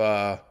kind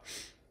of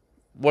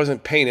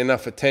wasn't paying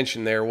enough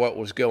attention there what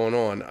was going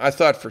on. I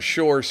thought for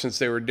sure, since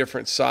they were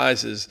different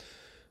sizes,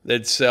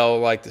 they'd sell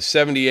like the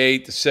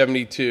 78, the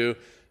 72,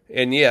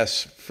 and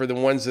yes, for the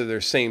ones that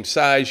are same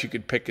size, you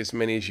could pick as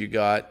many as you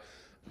got.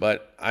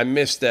 But I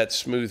missed that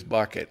smooth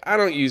bucket. I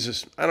don't use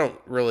this. I don't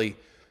really,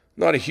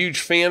 not a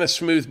huge fan of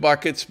smooth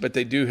buckets, but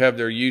they do have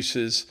their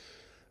uses.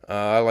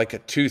 I like a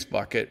tooth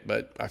bucket,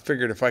 but I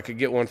figured if I could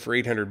get one for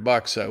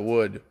 $800, I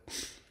would.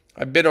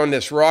 I bid on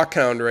this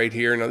Rockhound right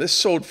here. Now this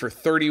sold for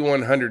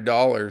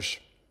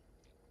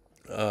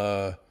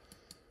 $3,100.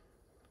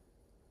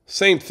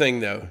 Same thing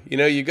though. You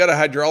know, you got a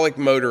hydraulic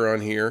motor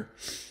on here.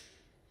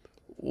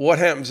 What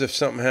happens if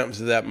something happens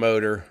to that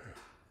motor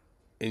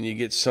and you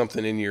get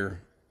something in your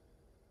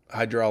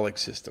hydraulic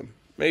system?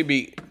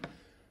 Maybe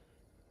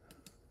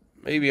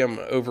I'm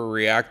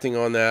overreacting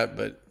on that,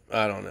 but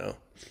I don't know.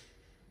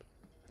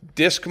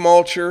 Disc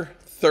mulcher,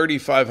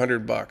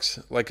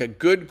 $3,500. Like a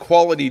good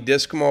quality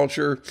disc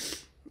mulcher,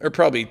 they're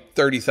probably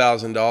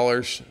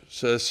 $30,000.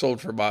 So this sold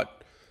for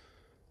about,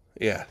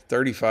 yeah,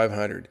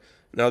 $3,500.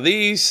 Now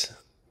these,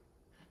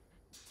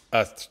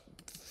 a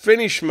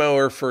finish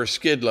mower for a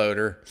skid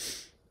loader,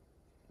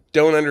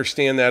 don't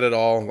understand that at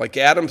all. Like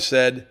Adam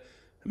said,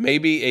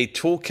 maybe a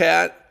tool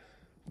cat,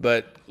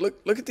 but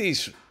look at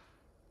these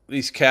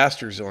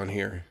casters on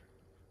here.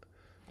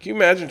 Can you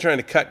imagine trying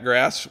to cut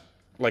grass,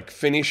 like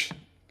finish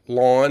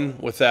lawn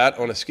with that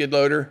on a skid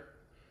loader?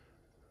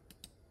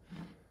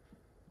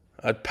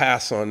 I'd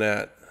pass on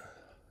that.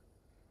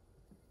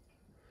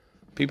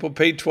 People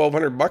paid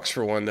 $1,200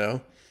 for one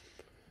though.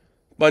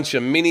 Bunch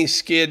of mini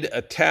skid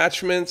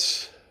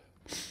attachments.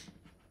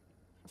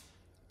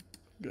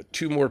 Got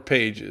 2 more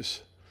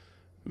pages.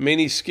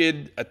 Mini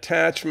skid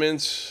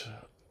attachments,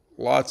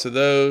 lots of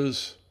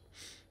those.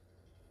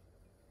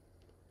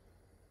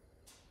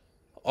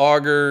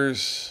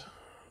 Augers,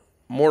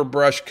 more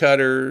brush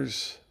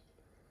cutters.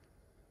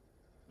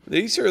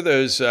 These are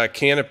those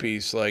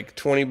canopies, like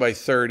 20 by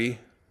 30,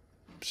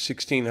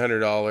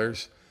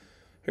 $1,600.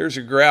 Here's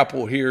a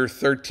grapple here,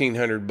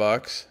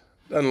 $1,300.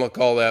 Doesn't look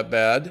all that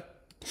bad.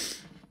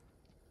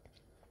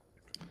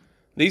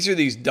 These are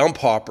these dump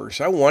hoppers.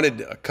 I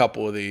wanted a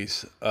couple of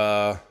these,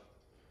 but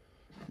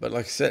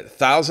like I said,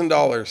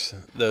 $1,000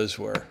 those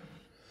were.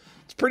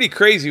 It's pretty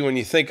crazy when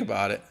you think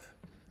about it.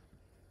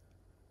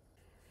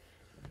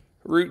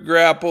 Root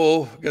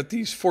grapple, got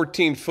these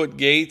 14-foot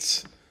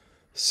gates,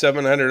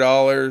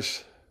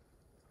 $700.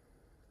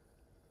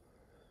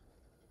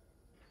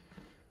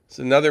 It's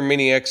another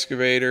mini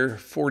excavator,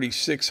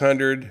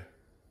 $4,600.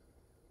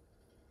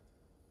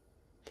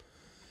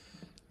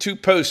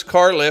 2-post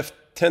car lift,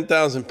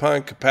 10,000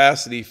 pound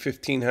capacity,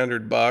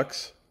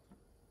 $1,500.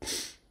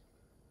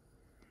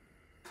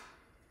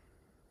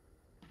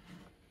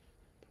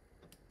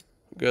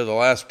 Go to the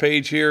last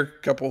page here,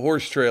 a couple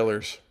horse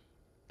trailers.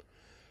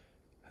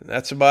 And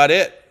that's about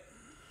it.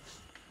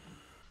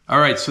 All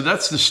right, so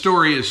that's the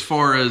story as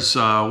far as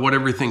what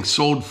everything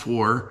sold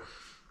for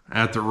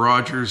at the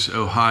Rogers,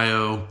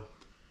 Ohio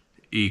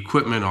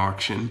equipment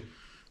auction.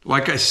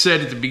 Like I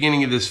said at the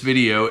beginning of this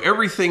video,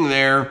 everything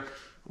there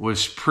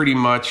was pretty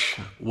much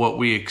what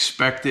we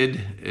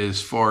expected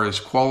as far as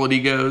quality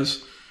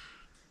goes.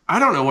 I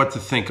don't know what to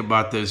think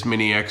about those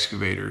mini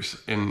excavators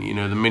and, you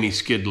know, the mini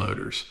skid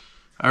loaders.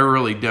 I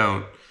really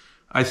don't.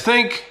 I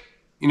think,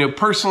 you know,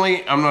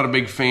 personally, I'm not a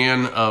big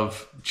fan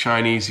of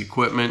Chinese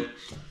equipment,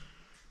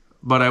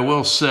 but I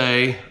will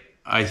say,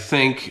 I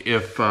think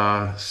if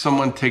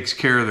someone takes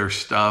care of their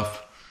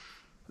stuff,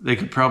 they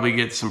could probably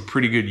get some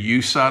pretty good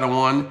use out of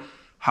one.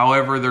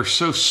 However, they're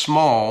so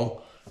small,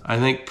 I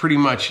think pretty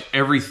much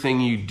everything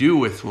you do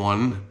with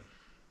one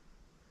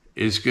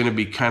is going to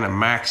be kind of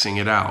maxing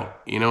it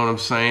out. You know what I'm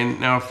saying?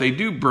 Now, if they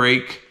do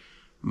break,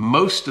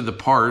 most of the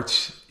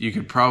parts you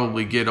could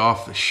probably get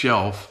off the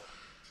shelf.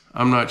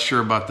 I'm not sure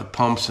about the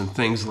pumps and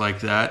things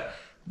like that.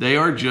 They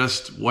are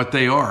just what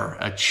they are,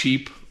 a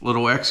cheap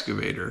little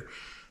excavator.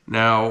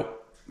 Now,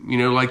 you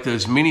know, like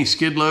those mini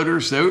skid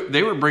loaders,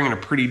 they were bringing a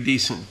pretty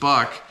decent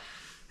buck.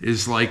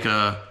 Is like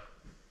a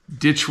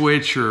Ditch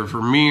Witch or a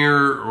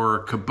Vermeer or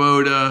a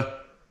Kubota.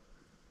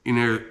 You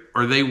know,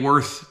 are they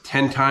worth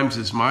 10 times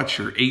as much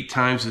or 8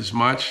 times as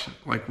much?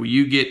 Like, will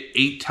you get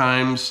 8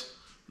 times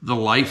the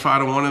life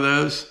out of one of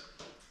those?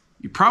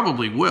 You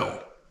probably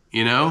will,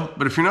 you know?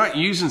 But if you're not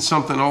using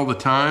something all the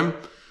time,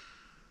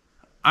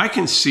 I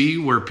can see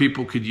where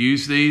people could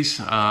use these.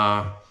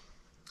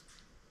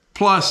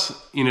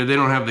 Plus, you know, they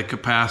don't have the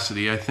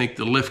capacity. I think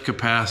the lift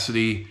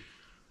capacity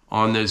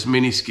on those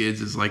mini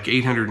skids is like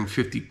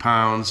 850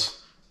 pounds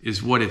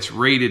is what it's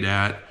rated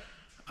at.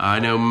 I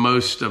know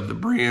most of the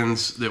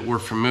brands that we're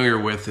familiar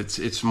with,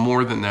 it's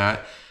more than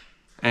that.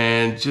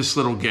 And just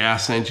little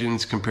gas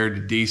engines compared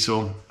to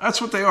diesel.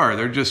 That's what they are.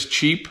 They're just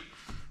cheap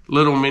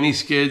little mini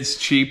skids,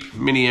 cheap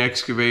mini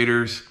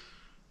excavators.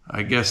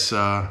 I guess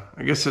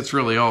that's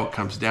really all it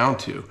comes down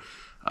to.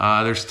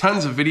 There's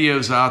tons of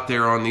videos out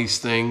there on these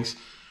things.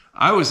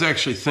 I was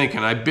actually thinking,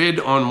 I bid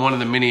on one of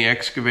the mini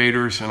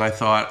excavators and I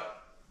thought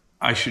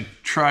I should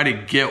try to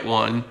get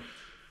one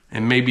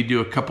and maybe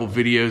do a couple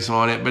videos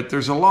on it, but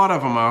there's a lot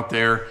of them out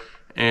there,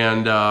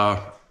 and I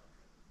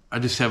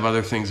just have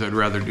other things I'd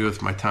rather do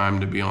with my time,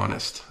 to be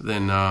honest.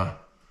 Plus,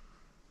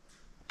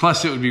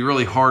 it would be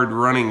really hard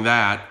running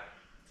that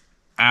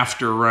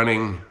after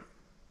running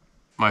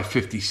my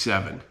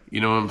 57.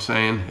 You know what I'm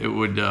saying? It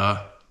would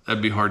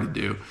that'd be hard to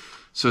do.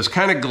 So I was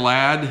kind of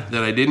glad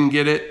that I didn't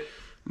get it.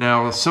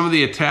 Now, some of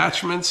the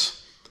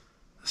attachments,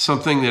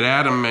 something that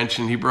Adam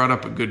mentioned, he brought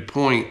up a good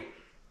point.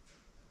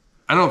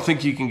 I don't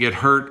think you can get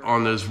hurt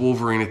on those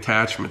Wolverine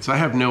attachments. I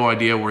have no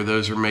idea where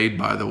those are made,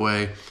 by the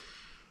way.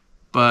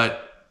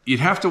 But you'd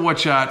have to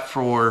watch out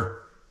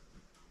for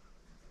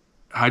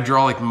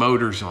hydraulic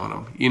motors on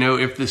them. You know,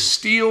 if the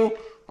steel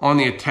on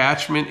the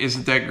attachment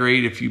isn't that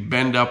great, if you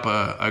bend up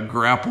a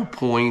grapple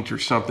point or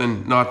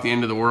something, not the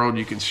end of the world,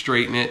 you can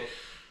straighten it.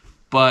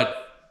 But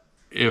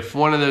if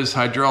one of those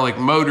hydraulic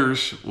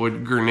motors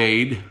would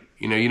grenade,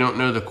 you know, you don't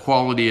know the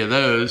quality of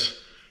those,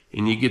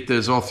 and you get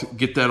those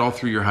get that all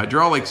through your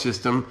hydraulic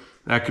system,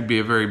 that could be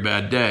a very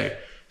bad day.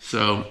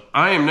 So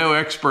I am no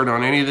expert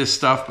on any of this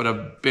stuff, but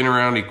I've been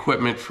around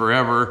equipment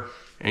forever,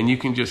 and you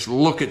can just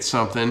look at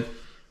something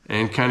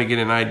and kind of get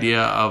an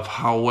idea of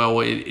how well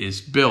it is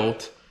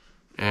built.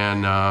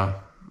 And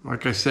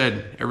like I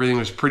said, everything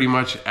was pretty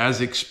much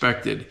as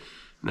expected.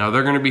 Now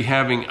they're going to be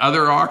having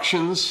other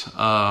auctions.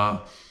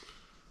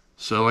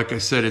 So like I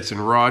said, it's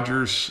in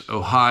Rogers,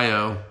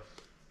 Ohio.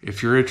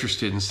 If you're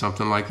interested in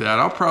something like that,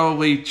 I'll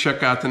probably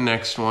check out the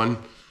next one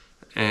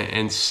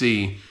and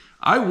see.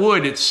 I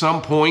would at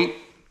some point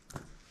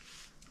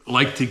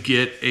like to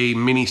get a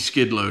mini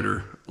skid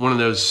loader, one of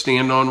those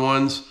stand-on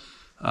ones.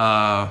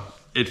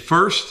 At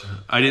first,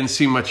 I didn't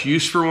see much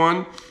use for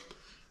one,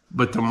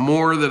 but the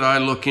more that I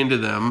look into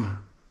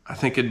them, I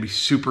think it'd be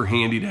super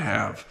handy to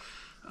have.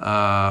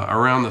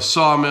 Around the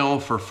sawmill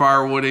for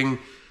firewooding,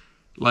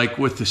 like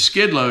with the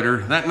skid loader,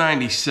 that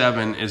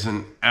 97 is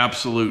an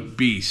absolute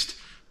beast.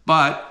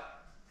 But,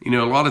 you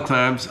know, a lot of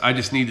times I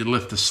just need to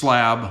lift the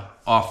slab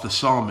off the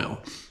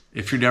sawmill.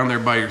 If you're down there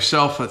by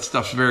yourself, that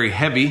stuff's very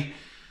heavy.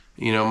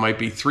 You know, it might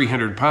be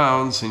 300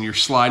 pounds and you're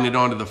sliding it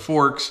onto the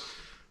forks,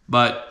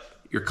 but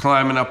you're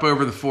climbing up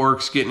over the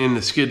forks, getting in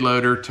the skid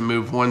loader to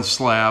move one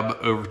slab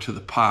over to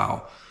the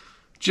pile.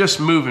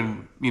 Just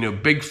moving, you know,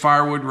 big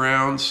firewood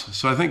rounds.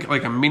 So I think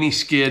like a mini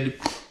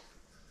skid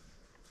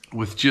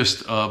with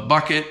just a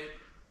bucket,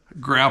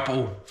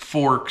 grapple,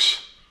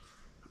 forks,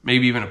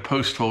 maybe even a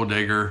post hole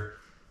digger.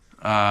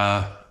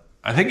 I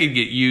think it'd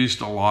get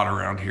used a lot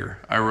around here.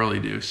 I really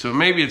do. So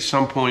maybe at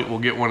some point we'll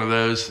get one of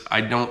those.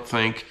 I don't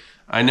think.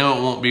 I know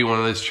it won't be one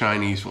of those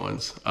Chinese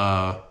ones.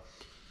 I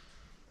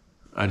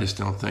just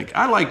don't think.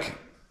 I like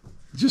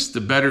just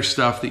the better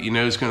stuff that you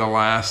know is going to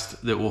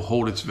last, that will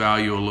hold its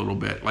value a little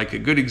bit. Like a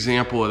good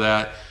example of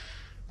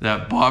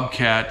that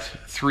Bobcat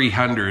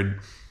 300,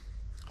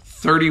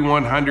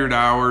 3,100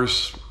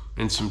 hours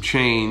and some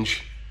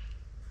change.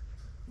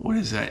 What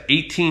is that?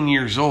 18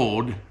 years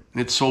old,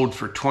 and it sold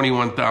for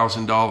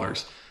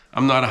 $21,000.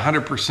 I'm not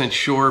 100%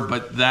 sure,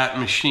 but that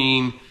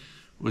machine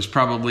was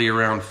probably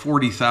around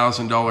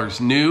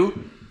 $40,000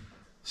 new.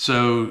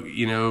 So,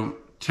 you know,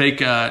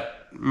 take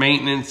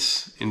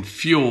maintenance and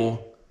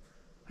fuel.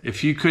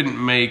 If you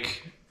couldn't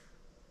make,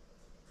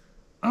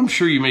 I'm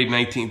sure you made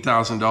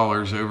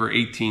 $19,000 over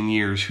 18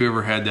 years,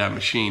 whoever had that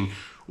machine.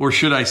 Or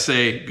should I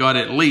say, got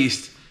at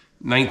least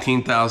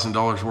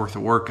 $19,000 worth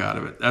of work out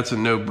of it. That's a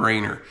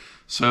no-brainer.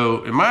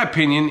 So in my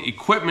opinion,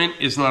 equipment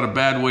is not a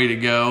bad way to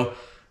go,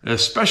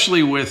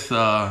 especially with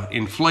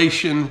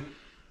inflation.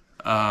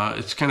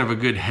 It's kind of a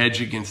good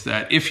hedge against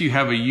that. If you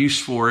have a use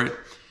for it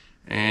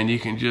and you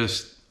can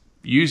just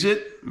use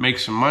it, make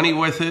some money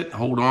with it,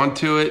 hold on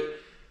to it,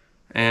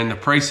 and the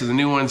price of the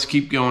new ones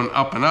keep going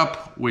up and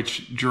up,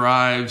 which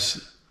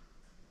drives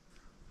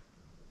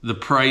the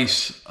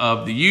price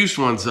of the used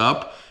ones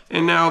up.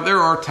 And now there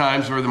are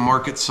times where the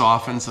market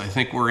softens. I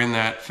think we're in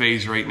that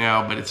phase right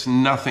now, but it's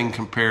nothing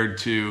compared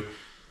to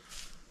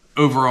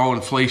overall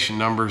inflation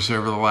numbers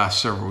over the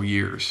last several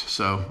years.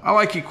 So I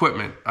like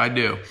equipment, I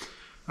do.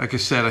 Like I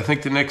said, I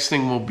think the next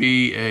thing will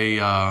be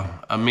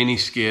a mini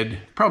skid.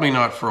 Probably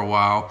not for a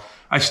while.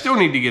 I still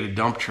need to get a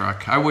dump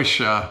truck. I wish,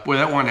 boy,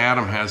 that one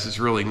Adam has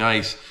is really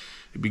nice.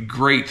 It'd be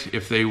great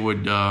if they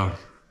would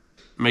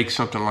make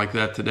something like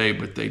that today,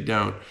 but they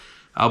don't.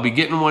 I'll be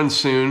getting one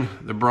soon.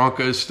 The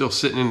Bronco's still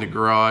sitting in the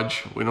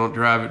garage. We don't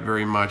drive it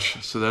very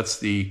much, so that's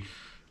the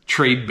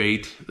trade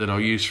bait that I'll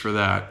use for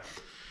that.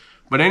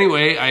 But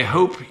anyway, I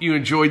hope you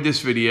enjoyed this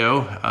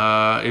video.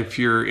 If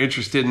you're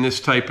interested in this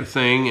type of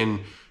thing and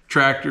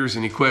tractors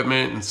and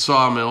equipment and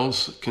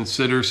sawmills,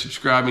 consider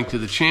subscribing to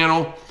the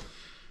channel.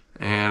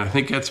 And I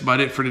think that's about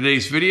it for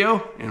today's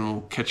video, and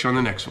we'll catch you on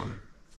the next one.